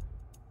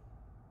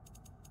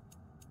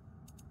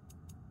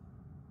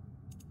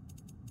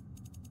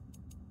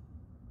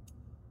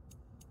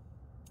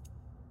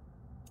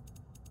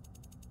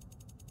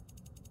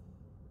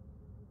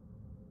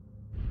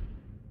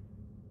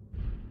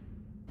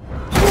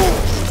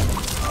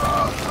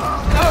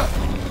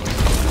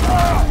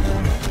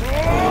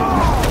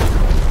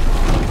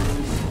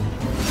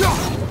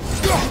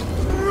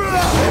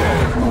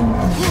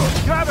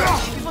 Grab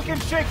him! He's looking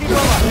shaky,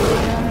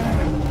 brother!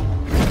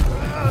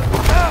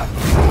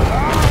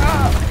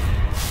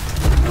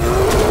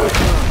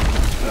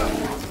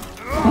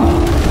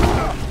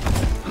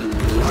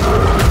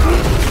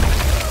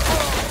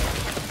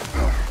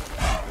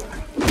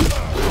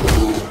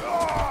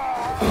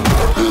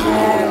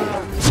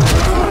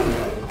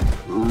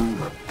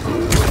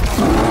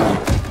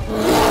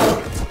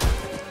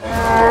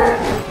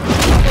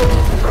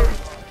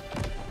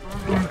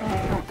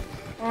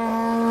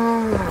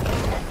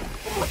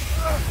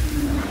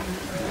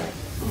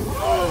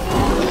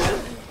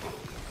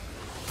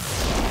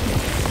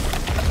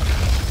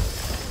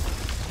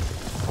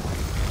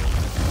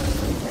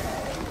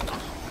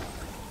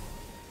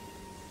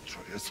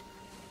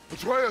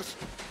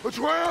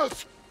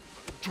 Atreus!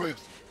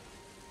 Atreus!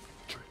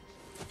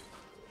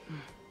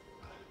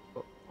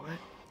 What?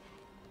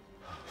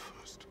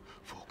 First,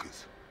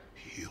 focus.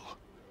 Heal.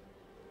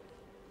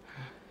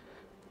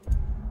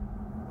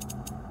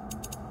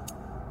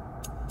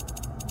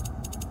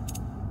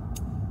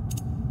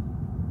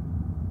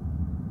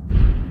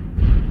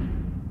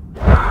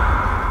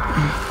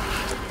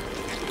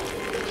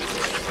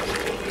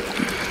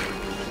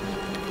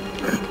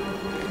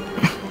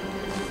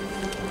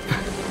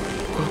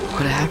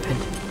 What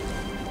happened?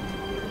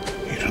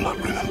 You do not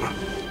remember.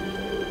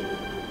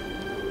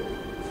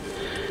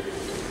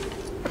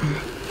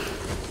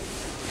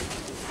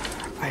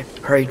 I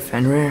prayed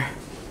Fenrir.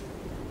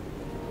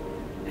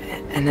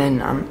 And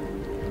then I'm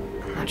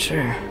not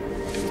sure.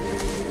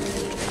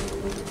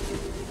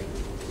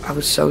 I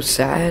was so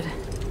sad.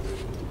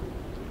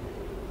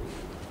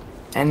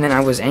 And then I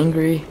was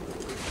angry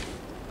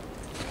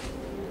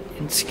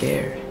and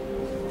scared.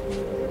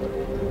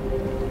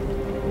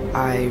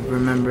 I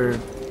remember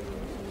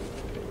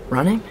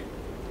running.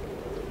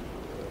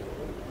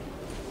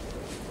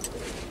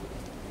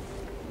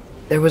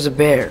 There was a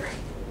bear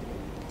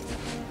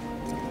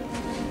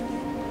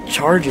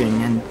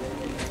charging, and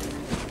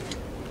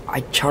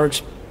I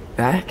charged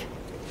back.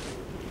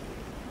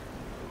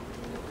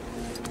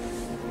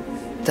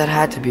 That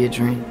had to be a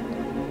dream.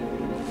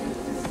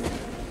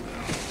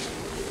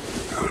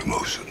 Your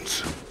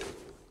emotions.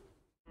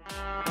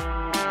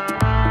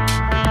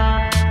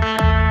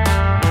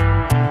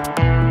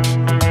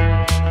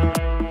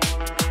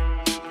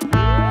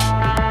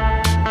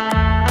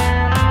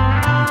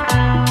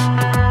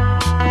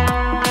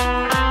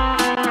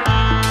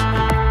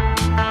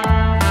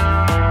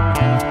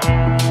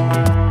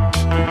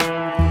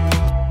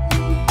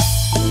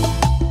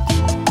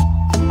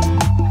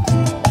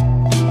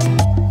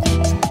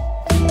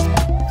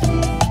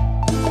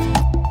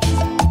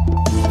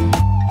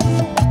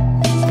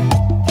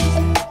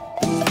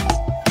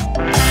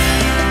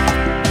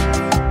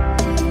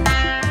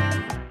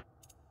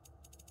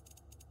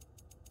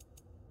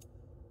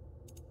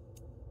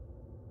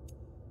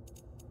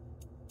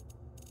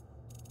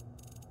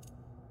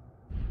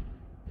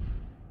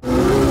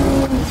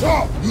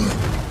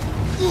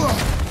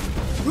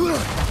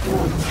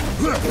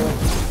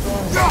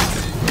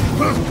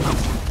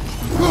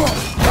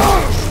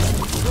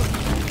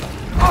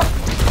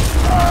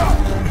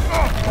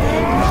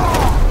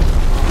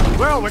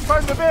 Well, we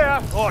found the bear,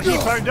 or he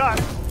found us.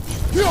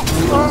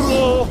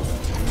 Uh-oh.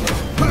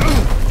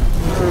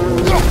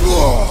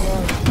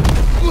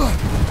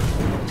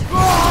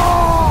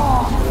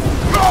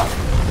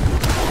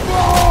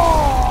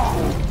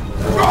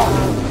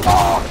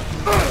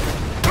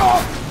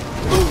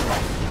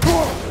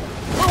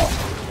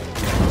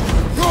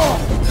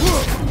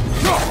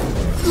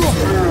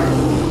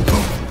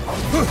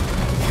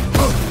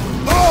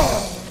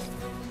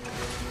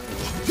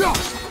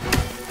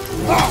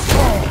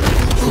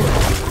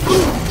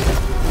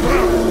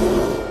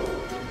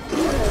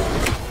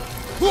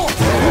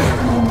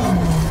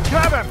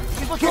 Grab him!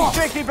 He's looking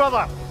shaky,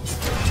 brother!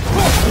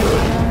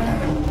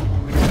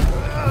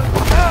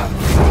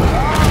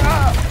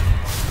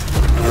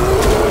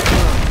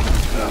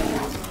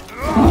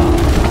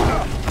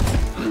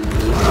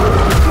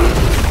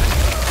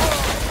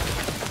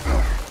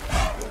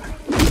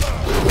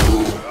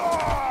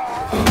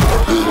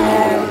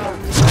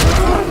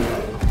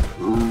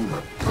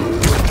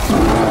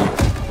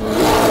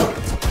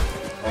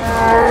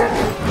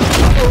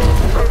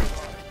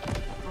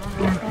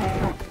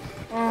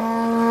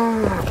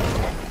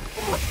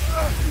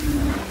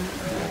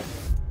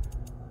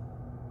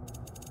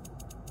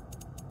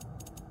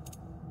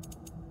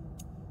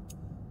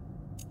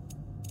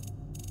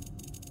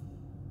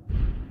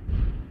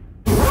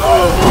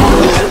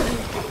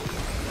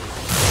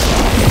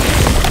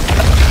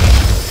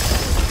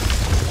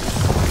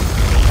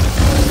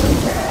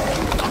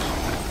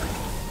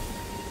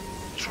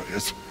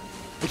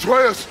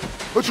 Atreus!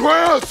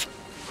 Atreus!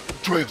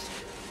 Atreus!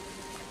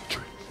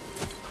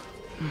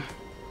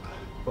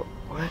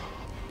 What?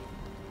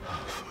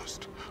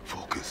 First,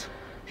 focus.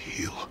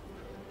 Heal.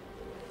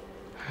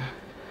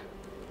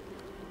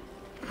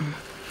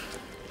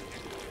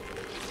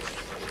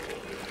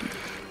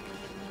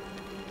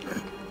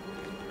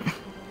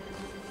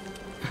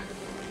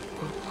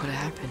 What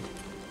happened?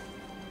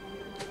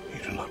 You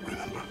do not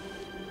remember.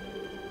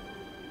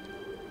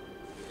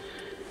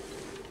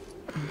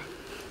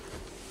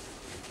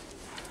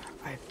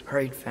 I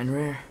prayed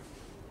Fenrir.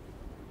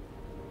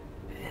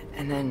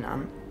 And then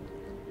I'm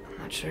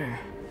not sure.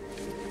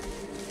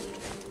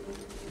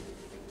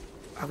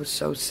 I was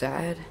so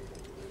sad.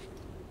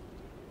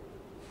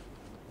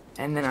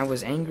 And then I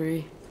was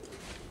angry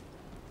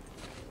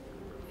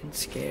and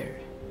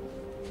scared.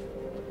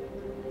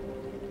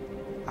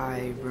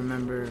 I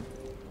remember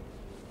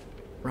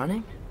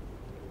running.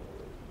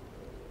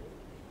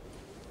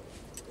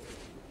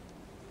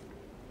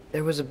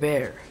 There was a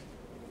bear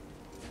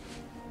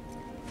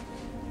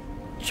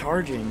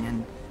charging,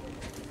 and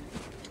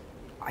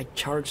I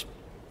charged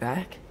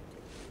back.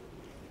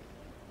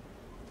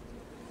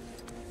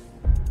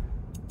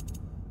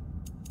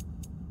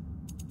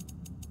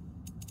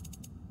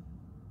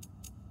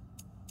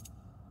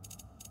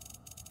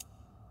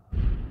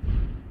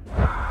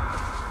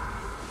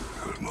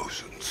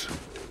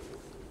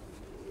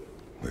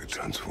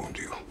 transformed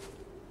you.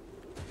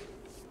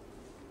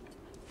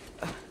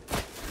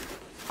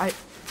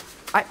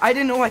 I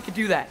didn't know I could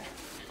do that.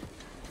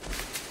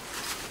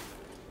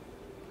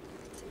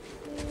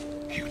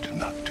 You did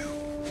not do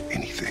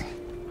anything.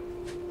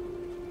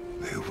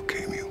 They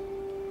overcame you.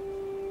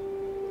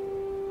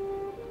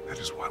 That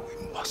is why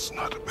we must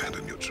not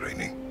abandon your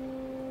training.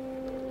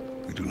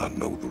 We do not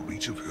know the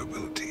reach of your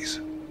abilities.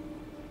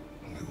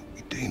 And they will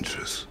be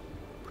dangerous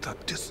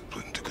without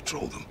discipline to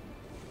control them.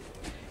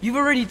 You've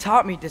already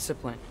taught me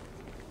discipline.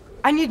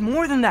 I need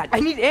more than that. I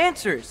need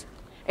answers.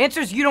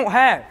 Answers you don't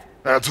have.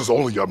 Answers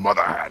only your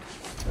mother had.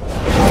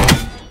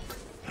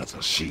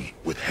 Answers she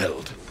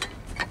withheld.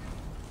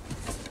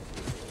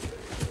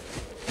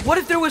 What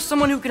if there was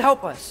someone who could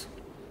help us?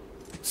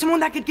 Someone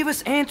that could give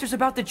us answers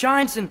about the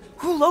Giants and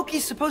who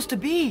Loki's supposed to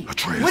be.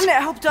 Atreus. Wouldn't it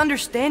help to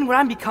understand what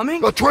I'm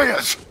becoming?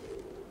 Atreus!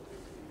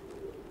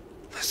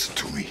 Listen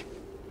to me.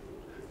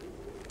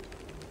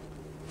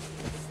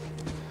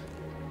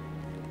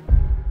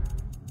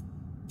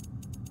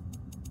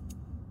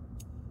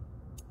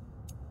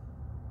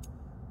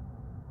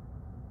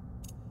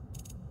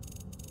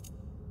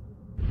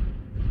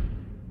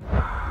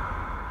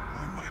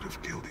 I might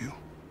have killed you.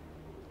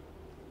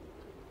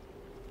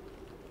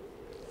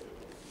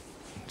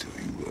 Until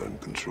you learn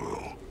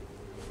control,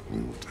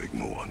 we will take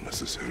no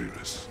unnecessary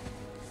risks.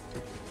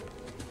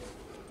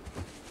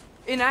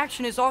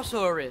 Inaction is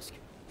also a risk.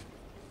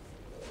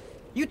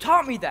 You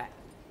taught me that.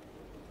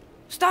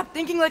 Stop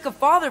thinking like a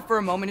father for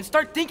a moment and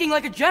start thinking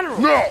like a general.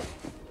 No!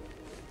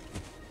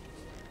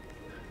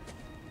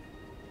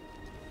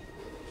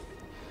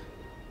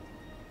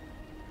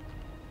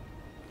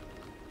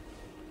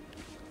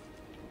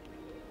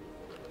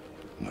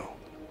 No.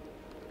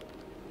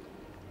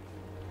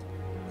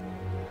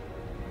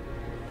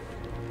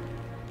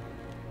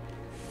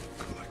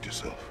 Collect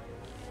yourself.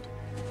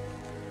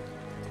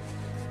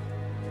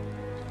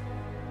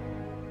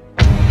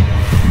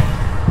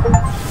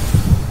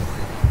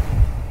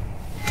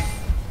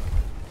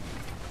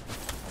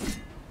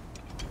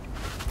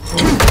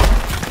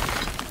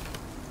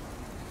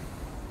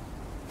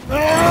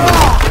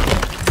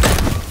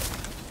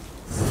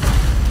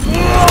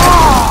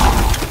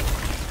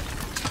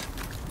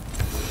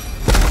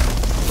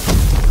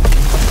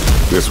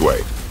 This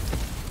way.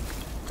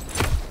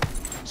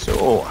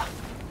 So,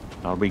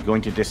 are we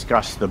going to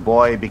discuss the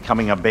boy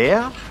becoming a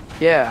bear?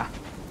 Yeah.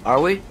 Are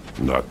we?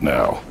 Not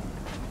now.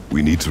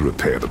 We need to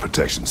repair the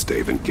protection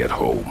stave and get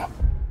home.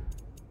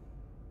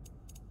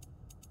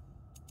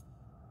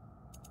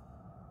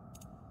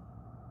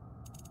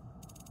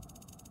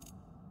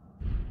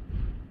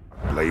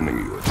 Blaming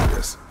you,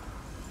 Atreus.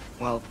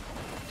 Well,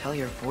 tell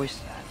your voice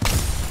that.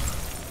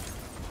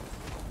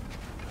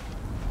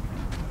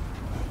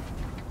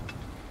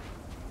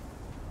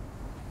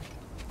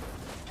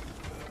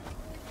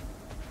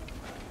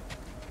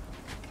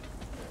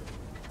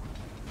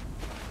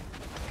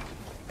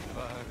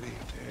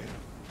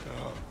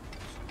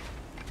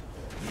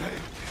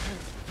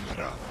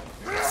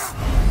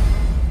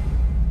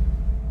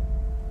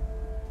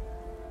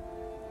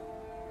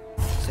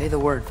 Say the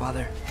word,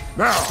 Father.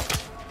 Now!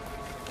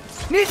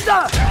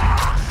 Nista!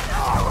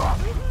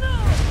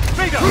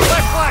 Vega,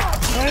 left flank!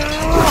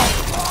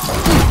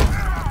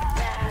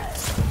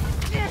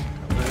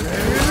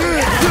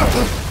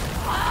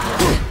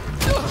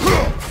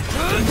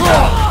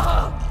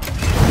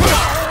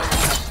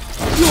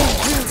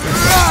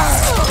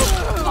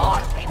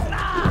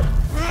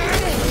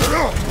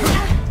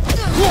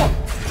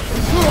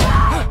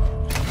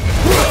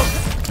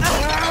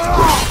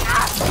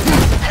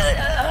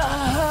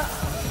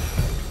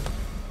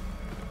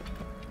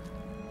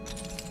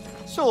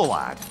 So,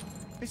 lad,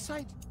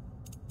 besides...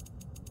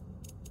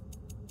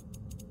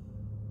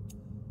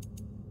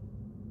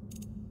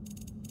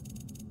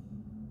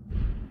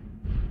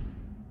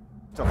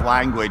 of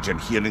language and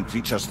hearing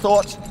creatures'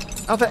 thoughts,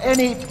 are there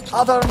any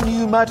other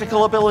new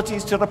magical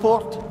abilities to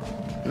report?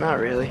 Not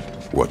really.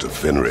 What of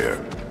Fenrir?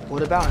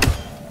 What about him?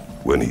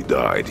 When he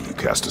died, you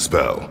cast a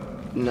spell.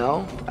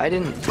 No, I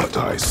didn't. But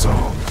I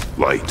saw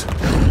light.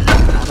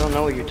 I don't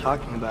know what you're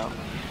talking about.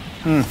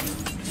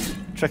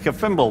 Trick of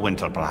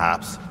Fimbulwinter,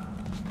 perhaps.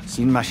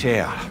 Seen my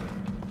share.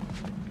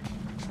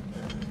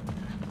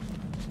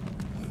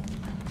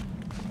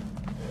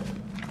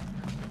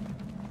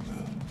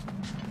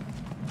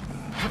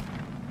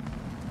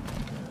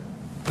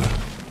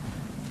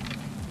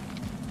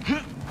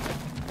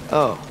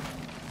 Oh,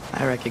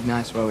 I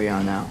recognize where we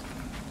are now.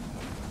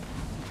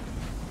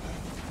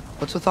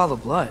 What's with all the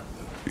blood?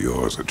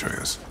 Yours,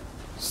 Atreus.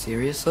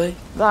 Seriously?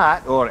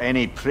 That, or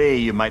any prey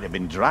you might have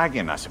been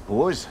dragging, I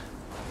suppose.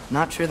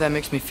 Not sure that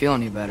makes me feel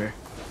any better.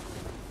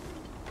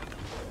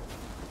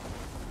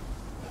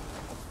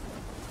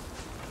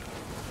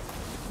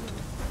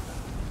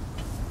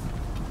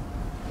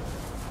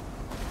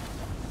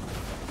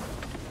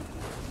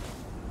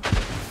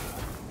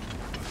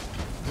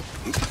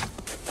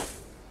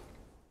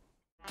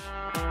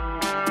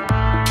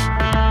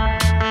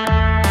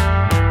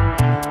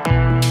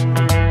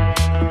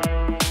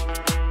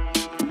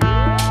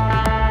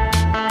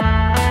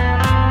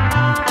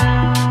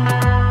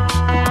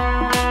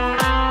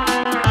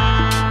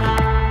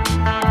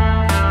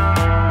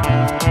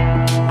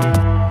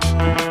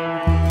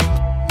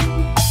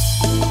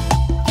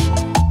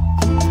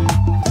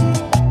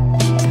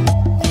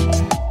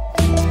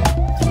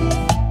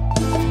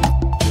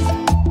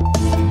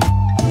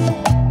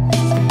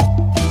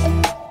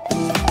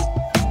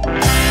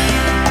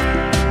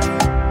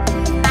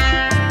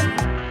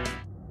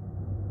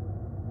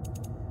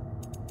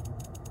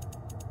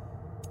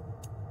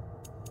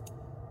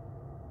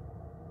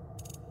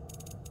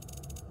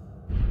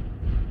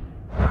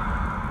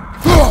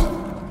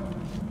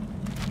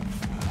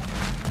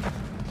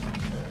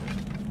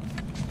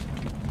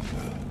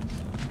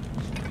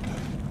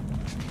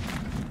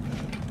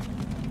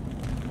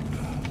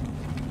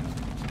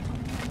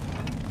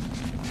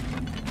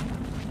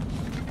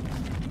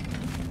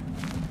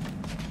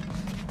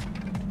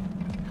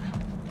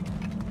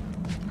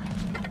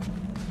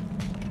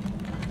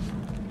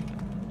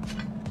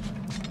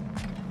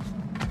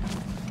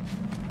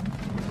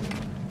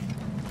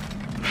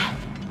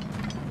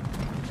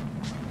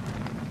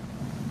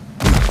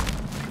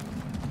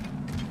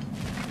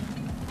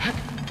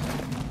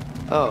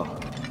 Oh,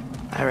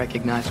 I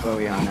recognize where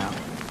we are now.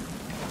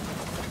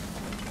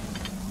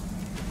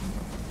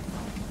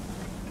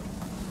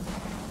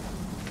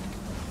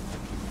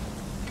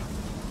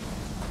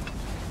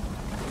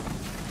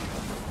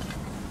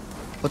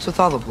 What's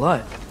with all the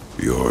blood?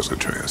 Yours,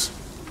 Atreus.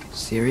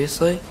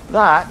 Seriously?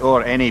 That,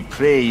 or any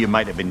prey you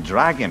might have been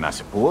dragging, I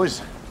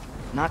suppose.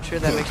 Not sure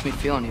that makes me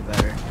feel any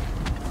better.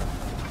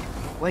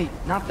 Wait,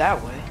 not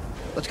that way.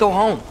 Let's go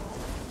home.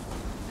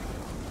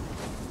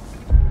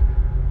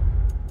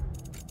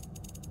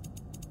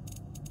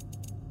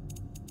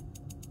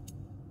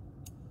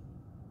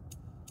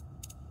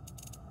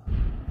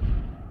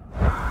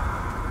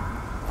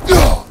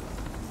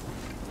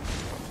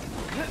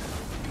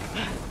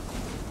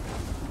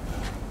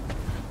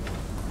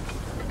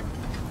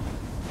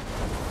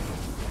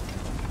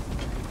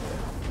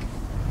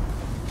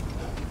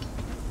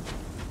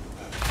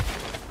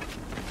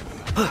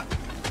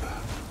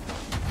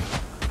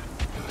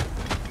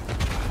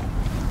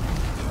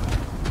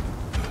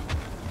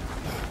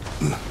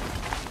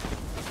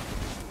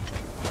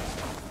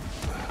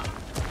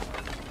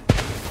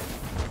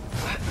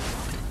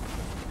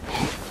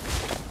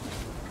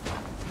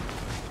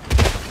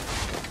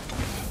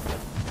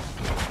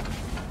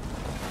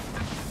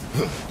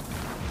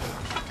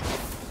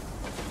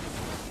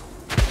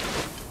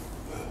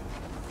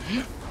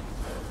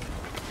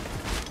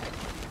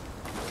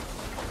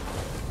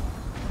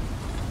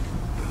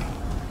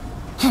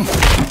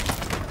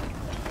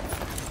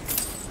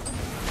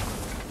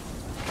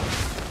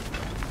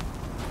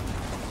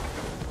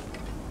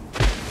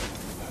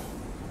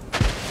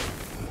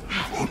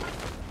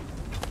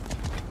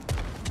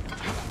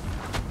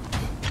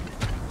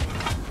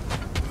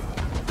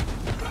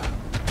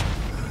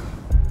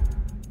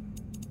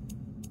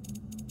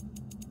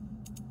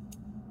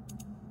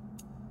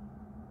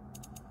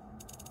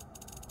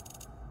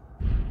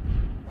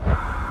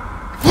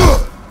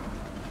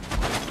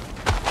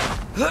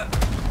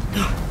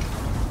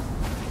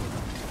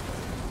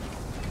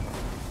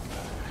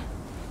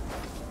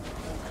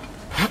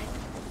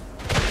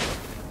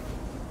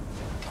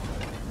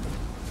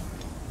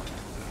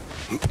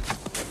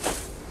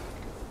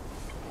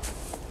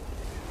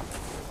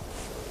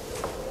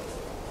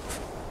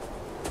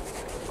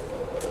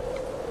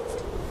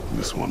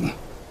 This one.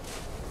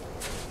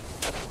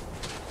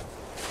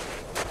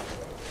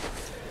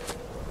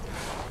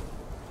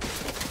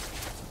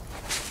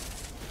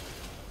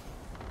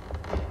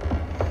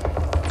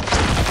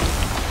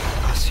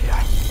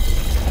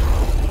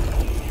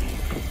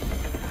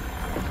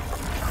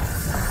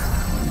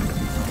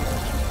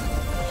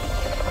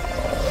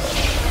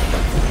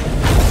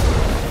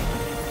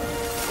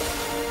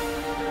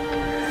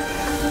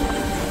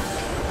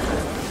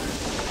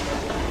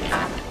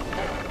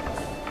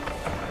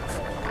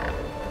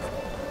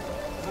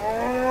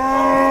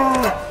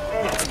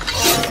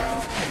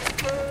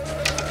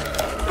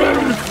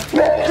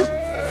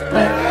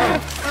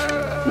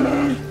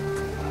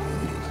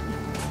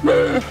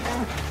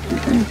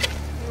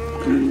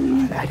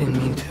 I didn't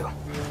mean to.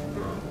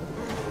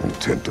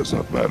 Intent does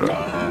not matter.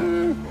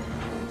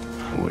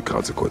 Only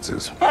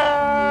consequences.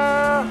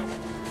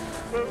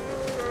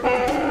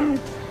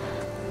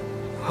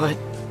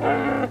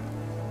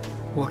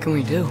 What can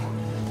we do?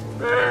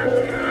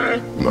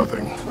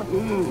 Nothing.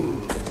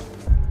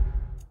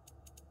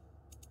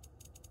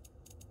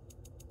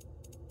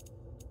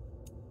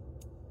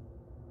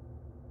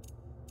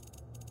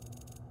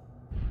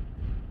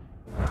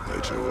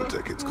 Nature will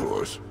take its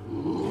course.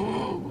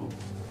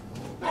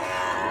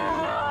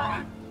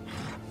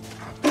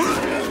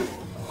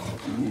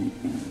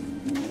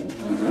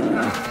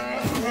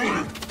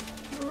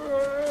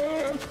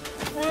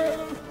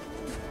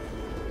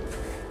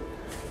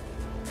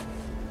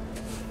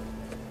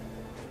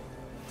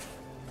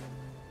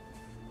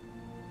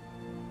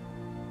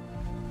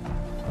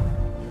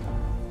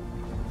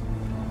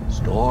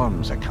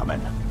 Storms are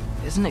coming.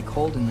 Isn't it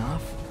cold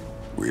enough?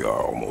 We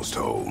are almost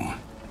home.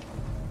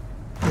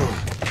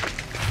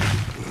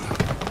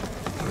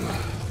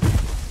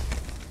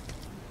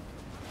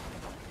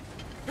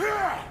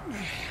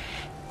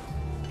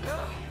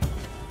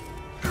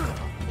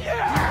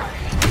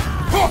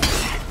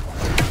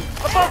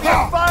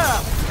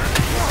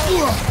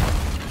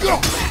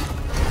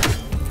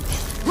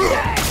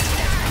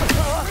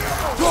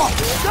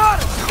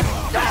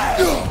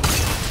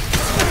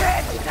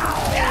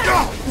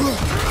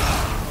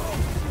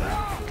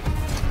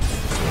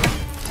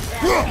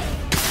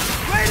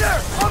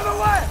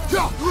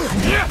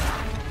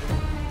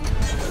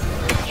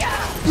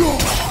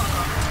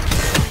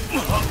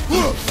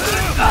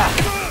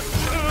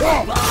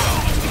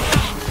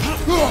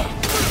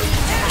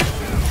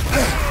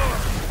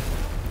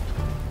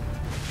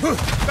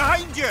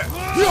 Behind you!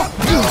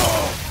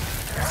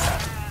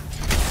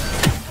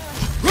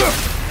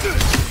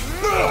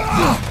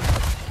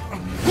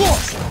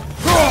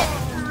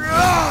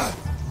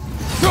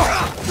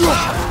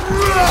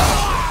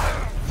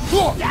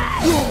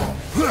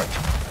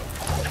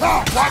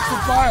 Watch the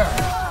fire!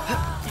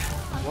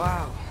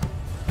 Wow.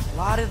 A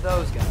lot of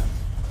those guys.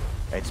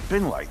 It's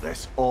been like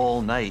this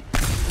all night.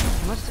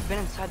 He must have been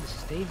inside the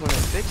stave when I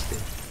fixed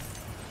it.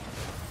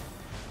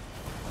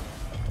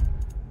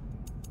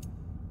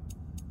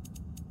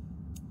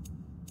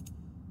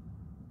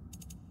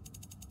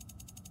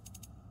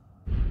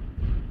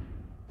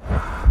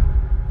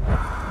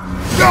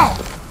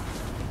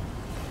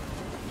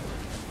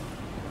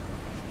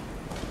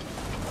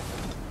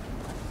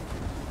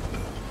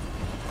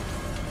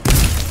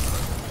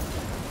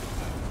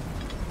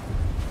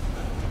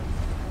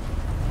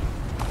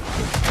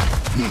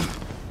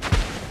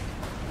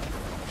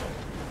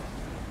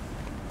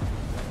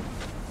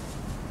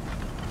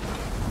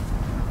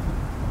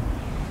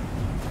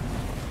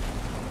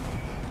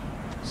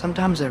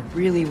 Sometimes I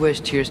really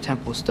wish Tyr's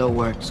temple still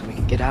worked so we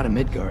could get out of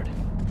Midgard.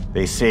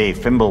 They say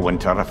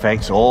Fimbulwinter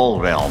affects all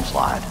realms,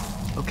 lad.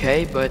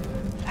 Okay, but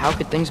how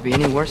could things be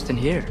any worse than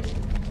here?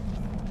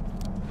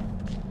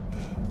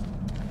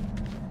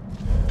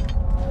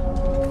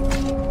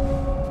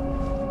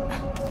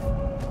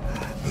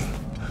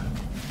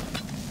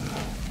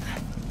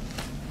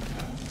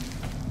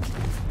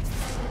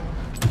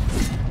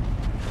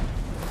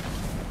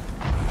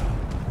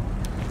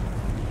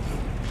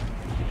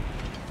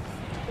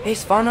 Hey,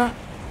 Svanna,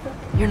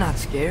 you're not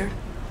scared.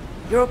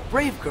 You're a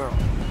brave girl.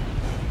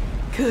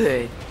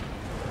 Good.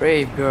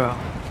 Brave girl.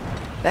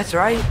 That's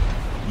right.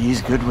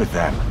 He's good with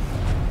them.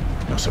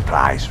 No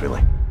surprise,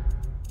 really.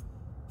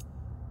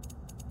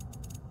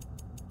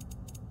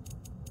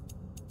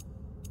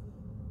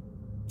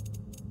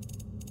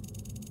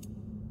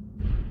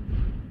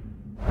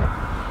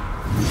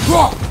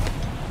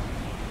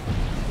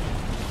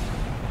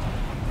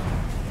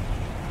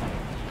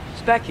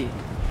 Specky,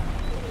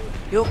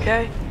 you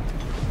okay?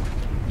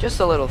 Just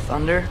a little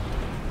thunder.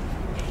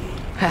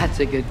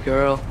 That's a good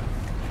girl.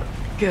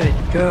 Good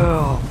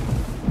girl.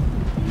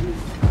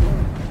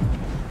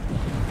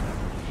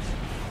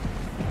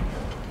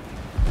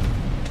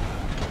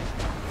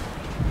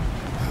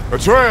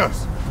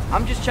 Atreus!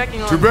 I'm just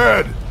checking on... To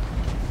bed!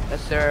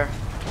 Yes, sir.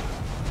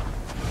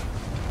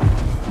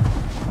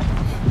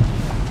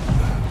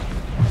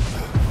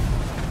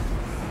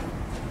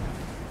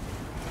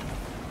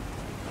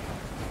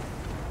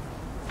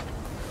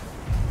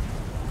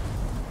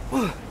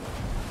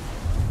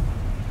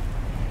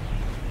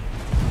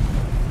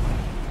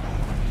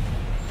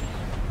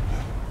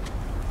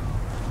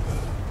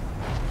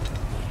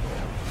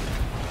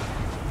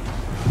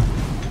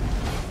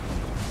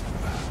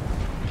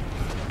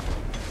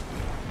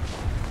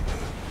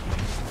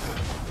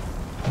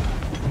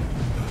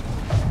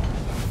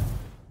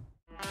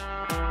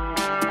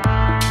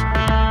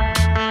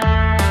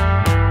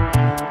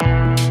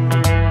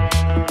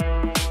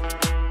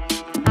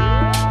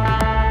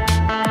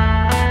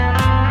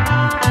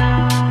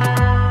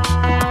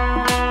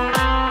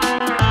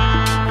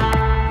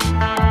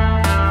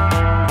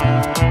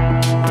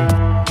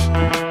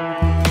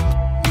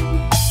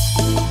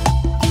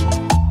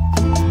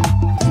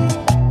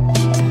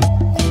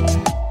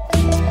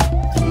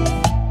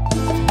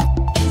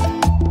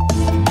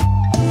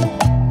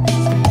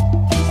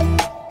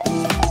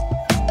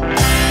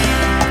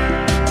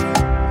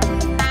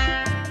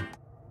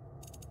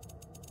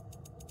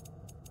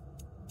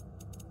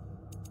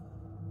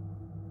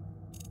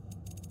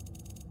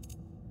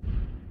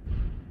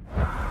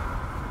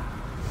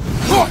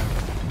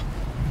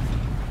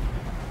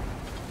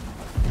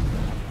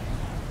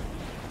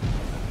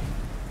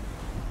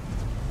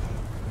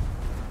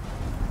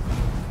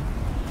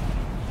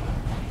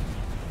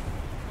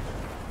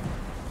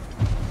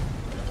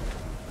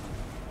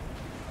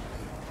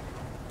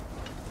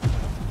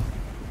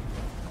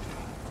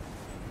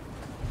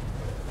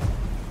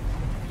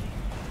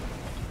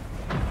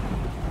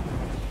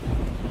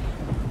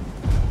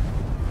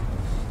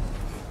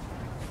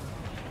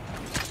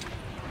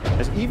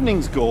 As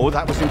evenings go,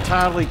 that was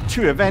entirely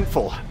too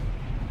eventful.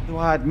 Though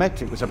I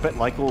admit it was a bit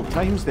like old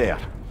times there,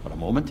 for a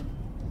moment.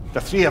 The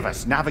three of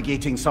us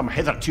navigating some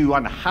hitherto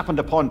unhappened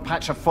upon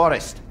patch of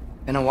forest.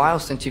 Been a while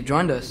since you've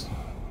joined us.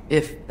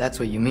 If that's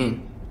what you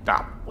mean.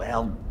 Ah,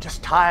 well,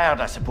 just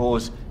tired, I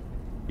suppose.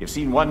 You've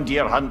seen one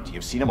deer hunt,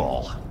 you've seen them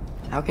all.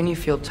 How can you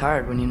feel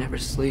tired when you never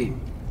sleep?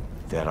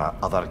 There are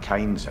other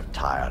kinds of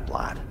tired,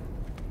 lad.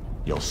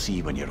 You'll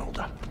see when you're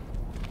older.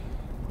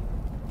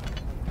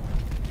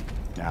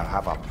 Now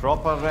have a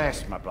proper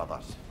rest, my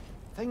brothers.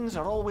 Things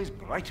are always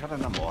brighter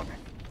in the morning.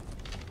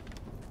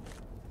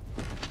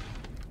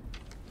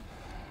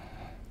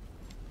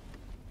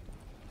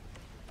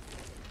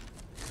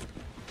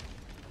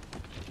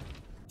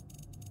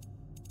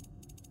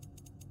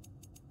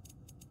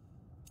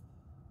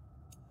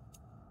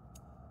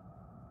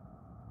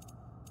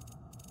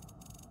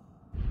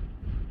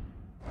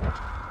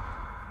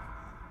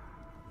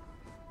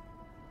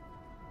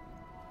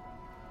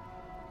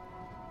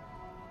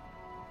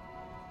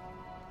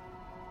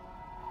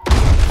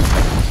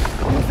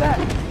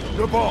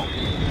 The ball!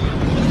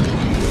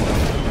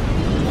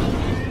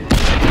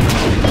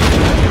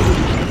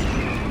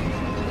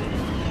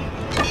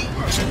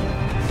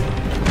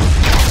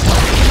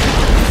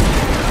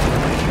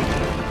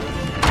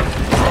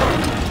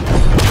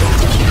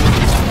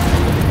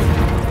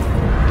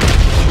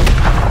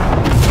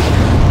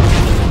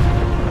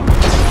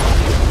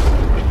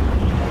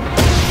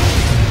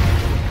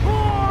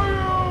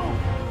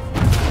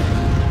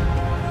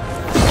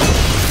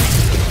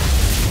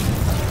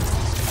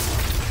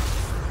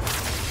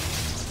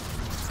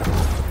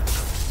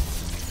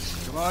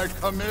 I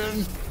come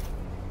in?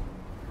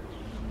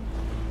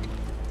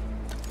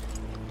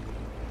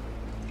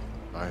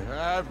 I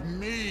have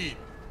meat.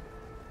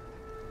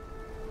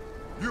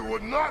 You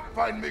would not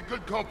find me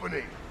good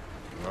company.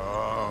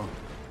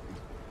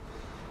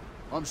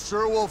 I'm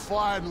sure we'll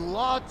find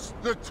lots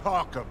to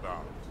talk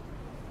about.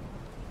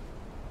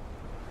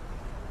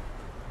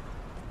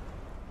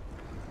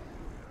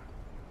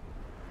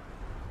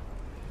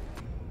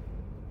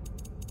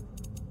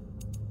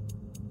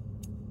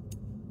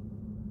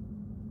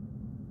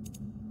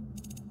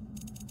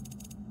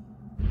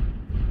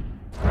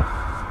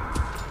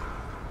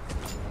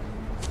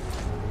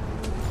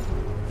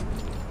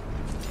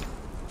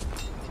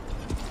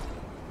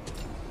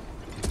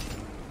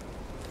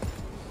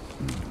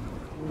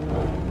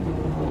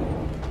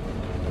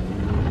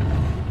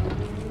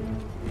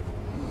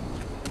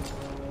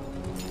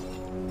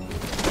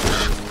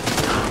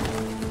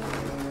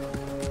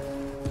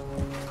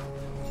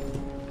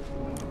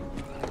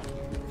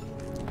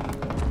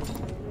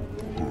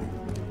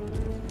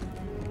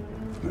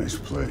 Nice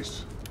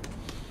place.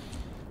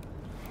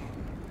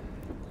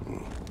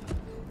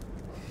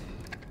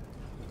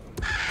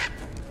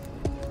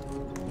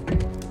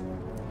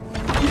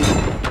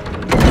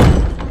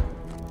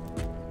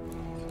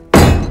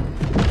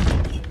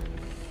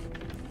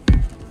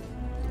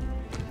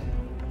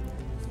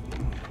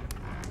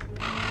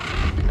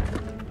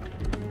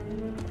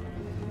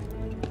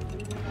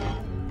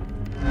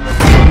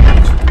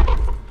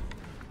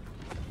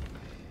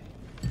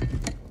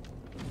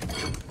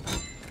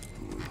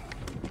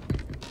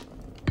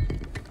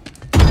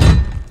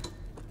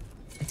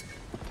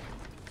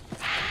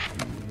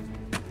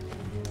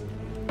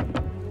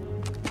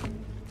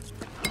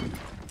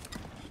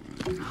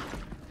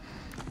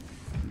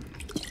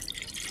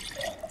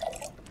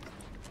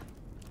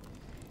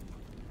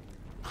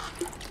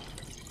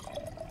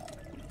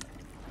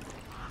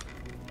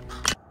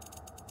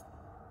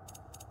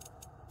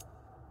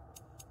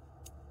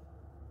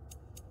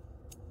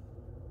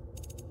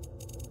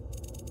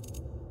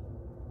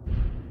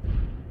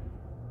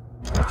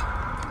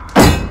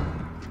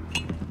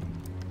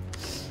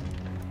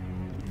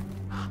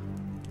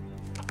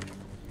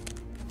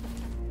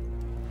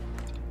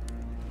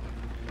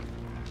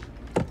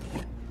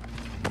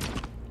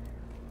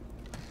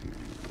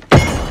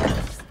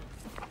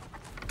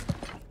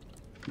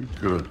 You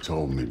could have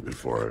told me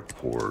before I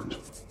poured.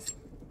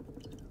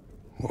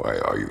 Why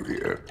are you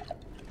here?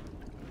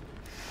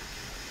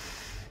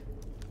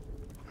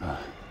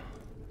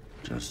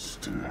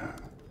 Just,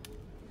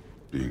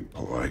 being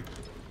polite.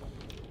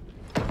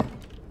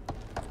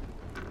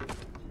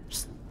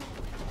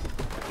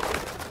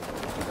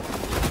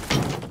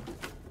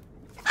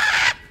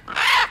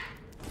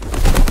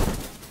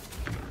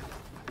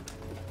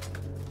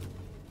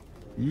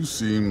 You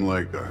seem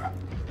like a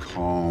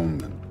calm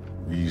and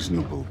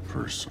reasonable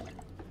person.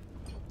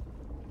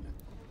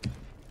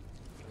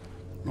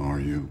 Are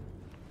you?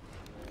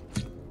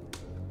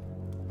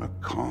 A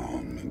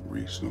calm and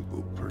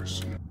reasonable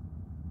person.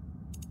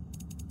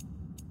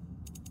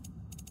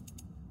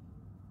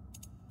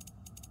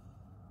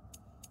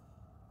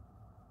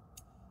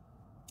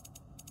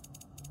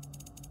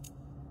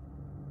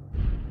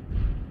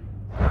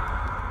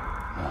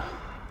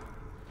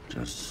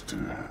 Just,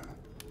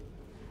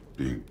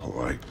 being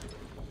polite.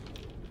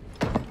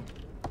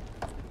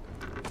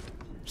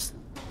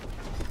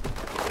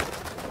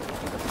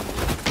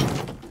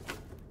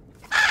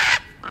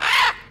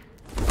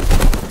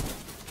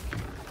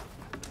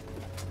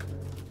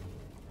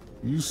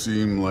 You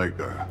seem like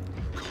a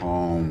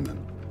calm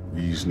and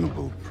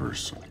reasonable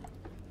person.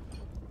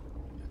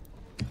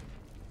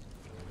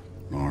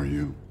 Are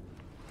you?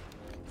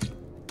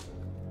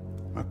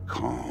 A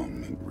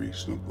calm and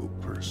reasonable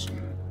person.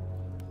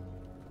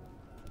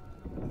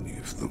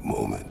 If the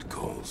moment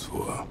calls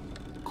for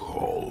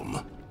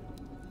calm.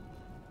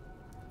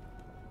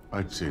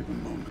 I'd say the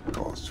moment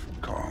calls for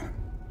calm.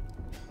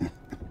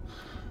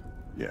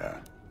 Yeah.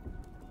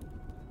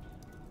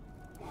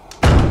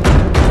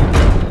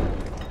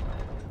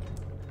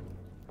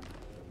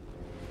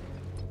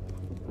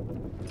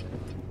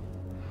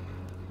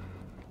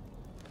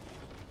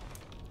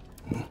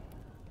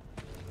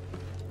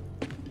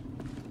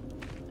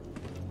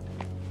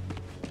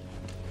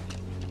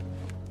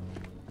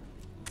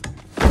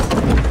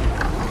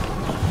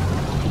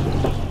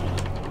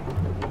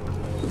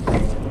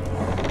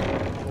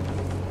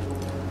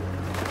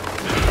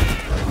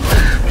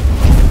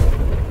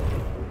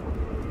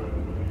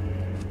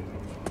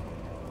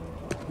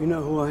 You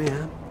know who I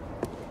am?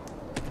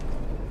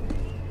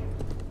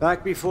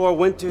 Back before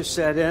winter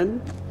set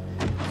in,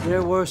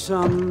 there were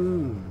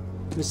some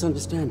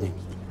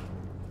misunderstandings.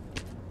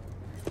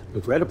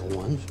 Regrettable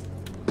ones.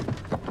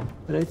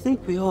 But I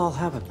think we all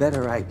have a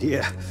better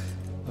idea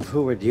of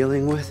who we're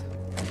dealing with.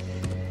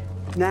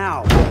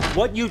 Now,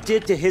 what you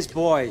did to his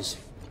boys.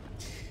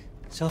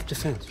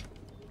 Self-defense.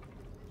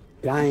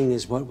 Dying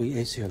is what we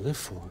Aesir live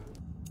for.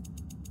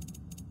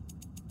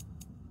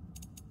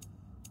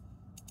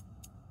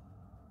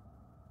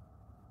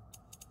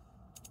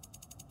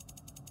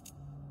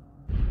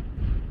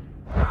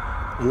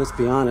 And let's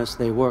be honest,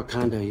 they were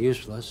kinda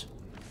useless.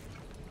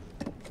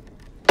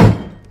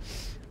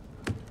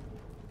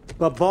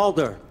 But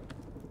Baldur,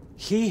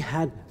 he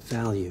had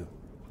value.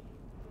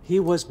 He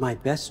was my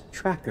best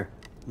tracker,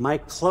 my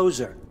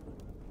closer.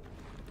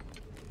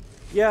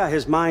 Yeah,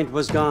 his mind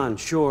was gone,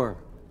 sure.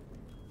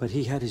 But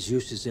he had his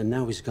uses, and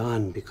now he's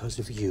gone because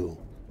of you.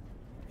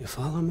 You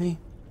follow me?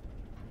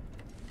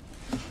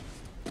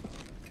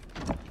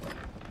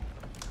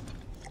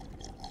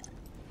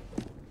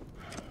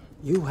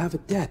 You have a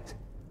debt.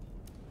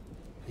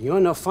 You're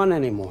no fun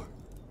anymore.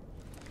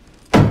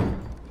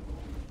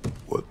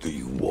 What do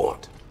you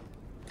want?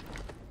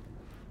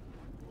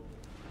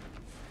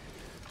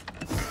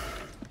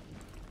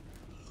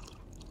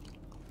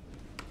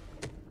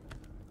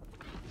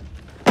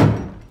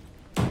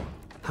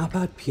 How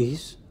about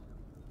peace?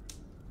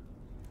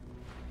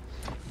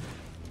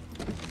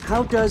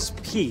 How does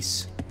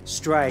peace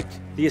strike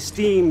the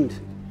esteemed,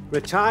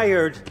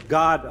 retired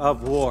god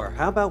of war?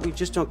 How about we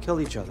just don't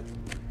kill each other?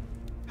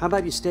 How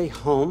about you stay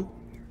home,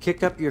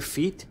 kick up your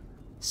feet,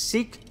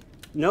 seek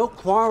no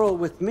quarrel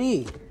with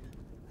me,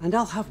 and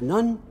I'll have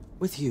none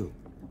with you.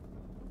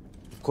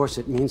 Of course,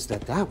 it means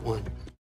that that one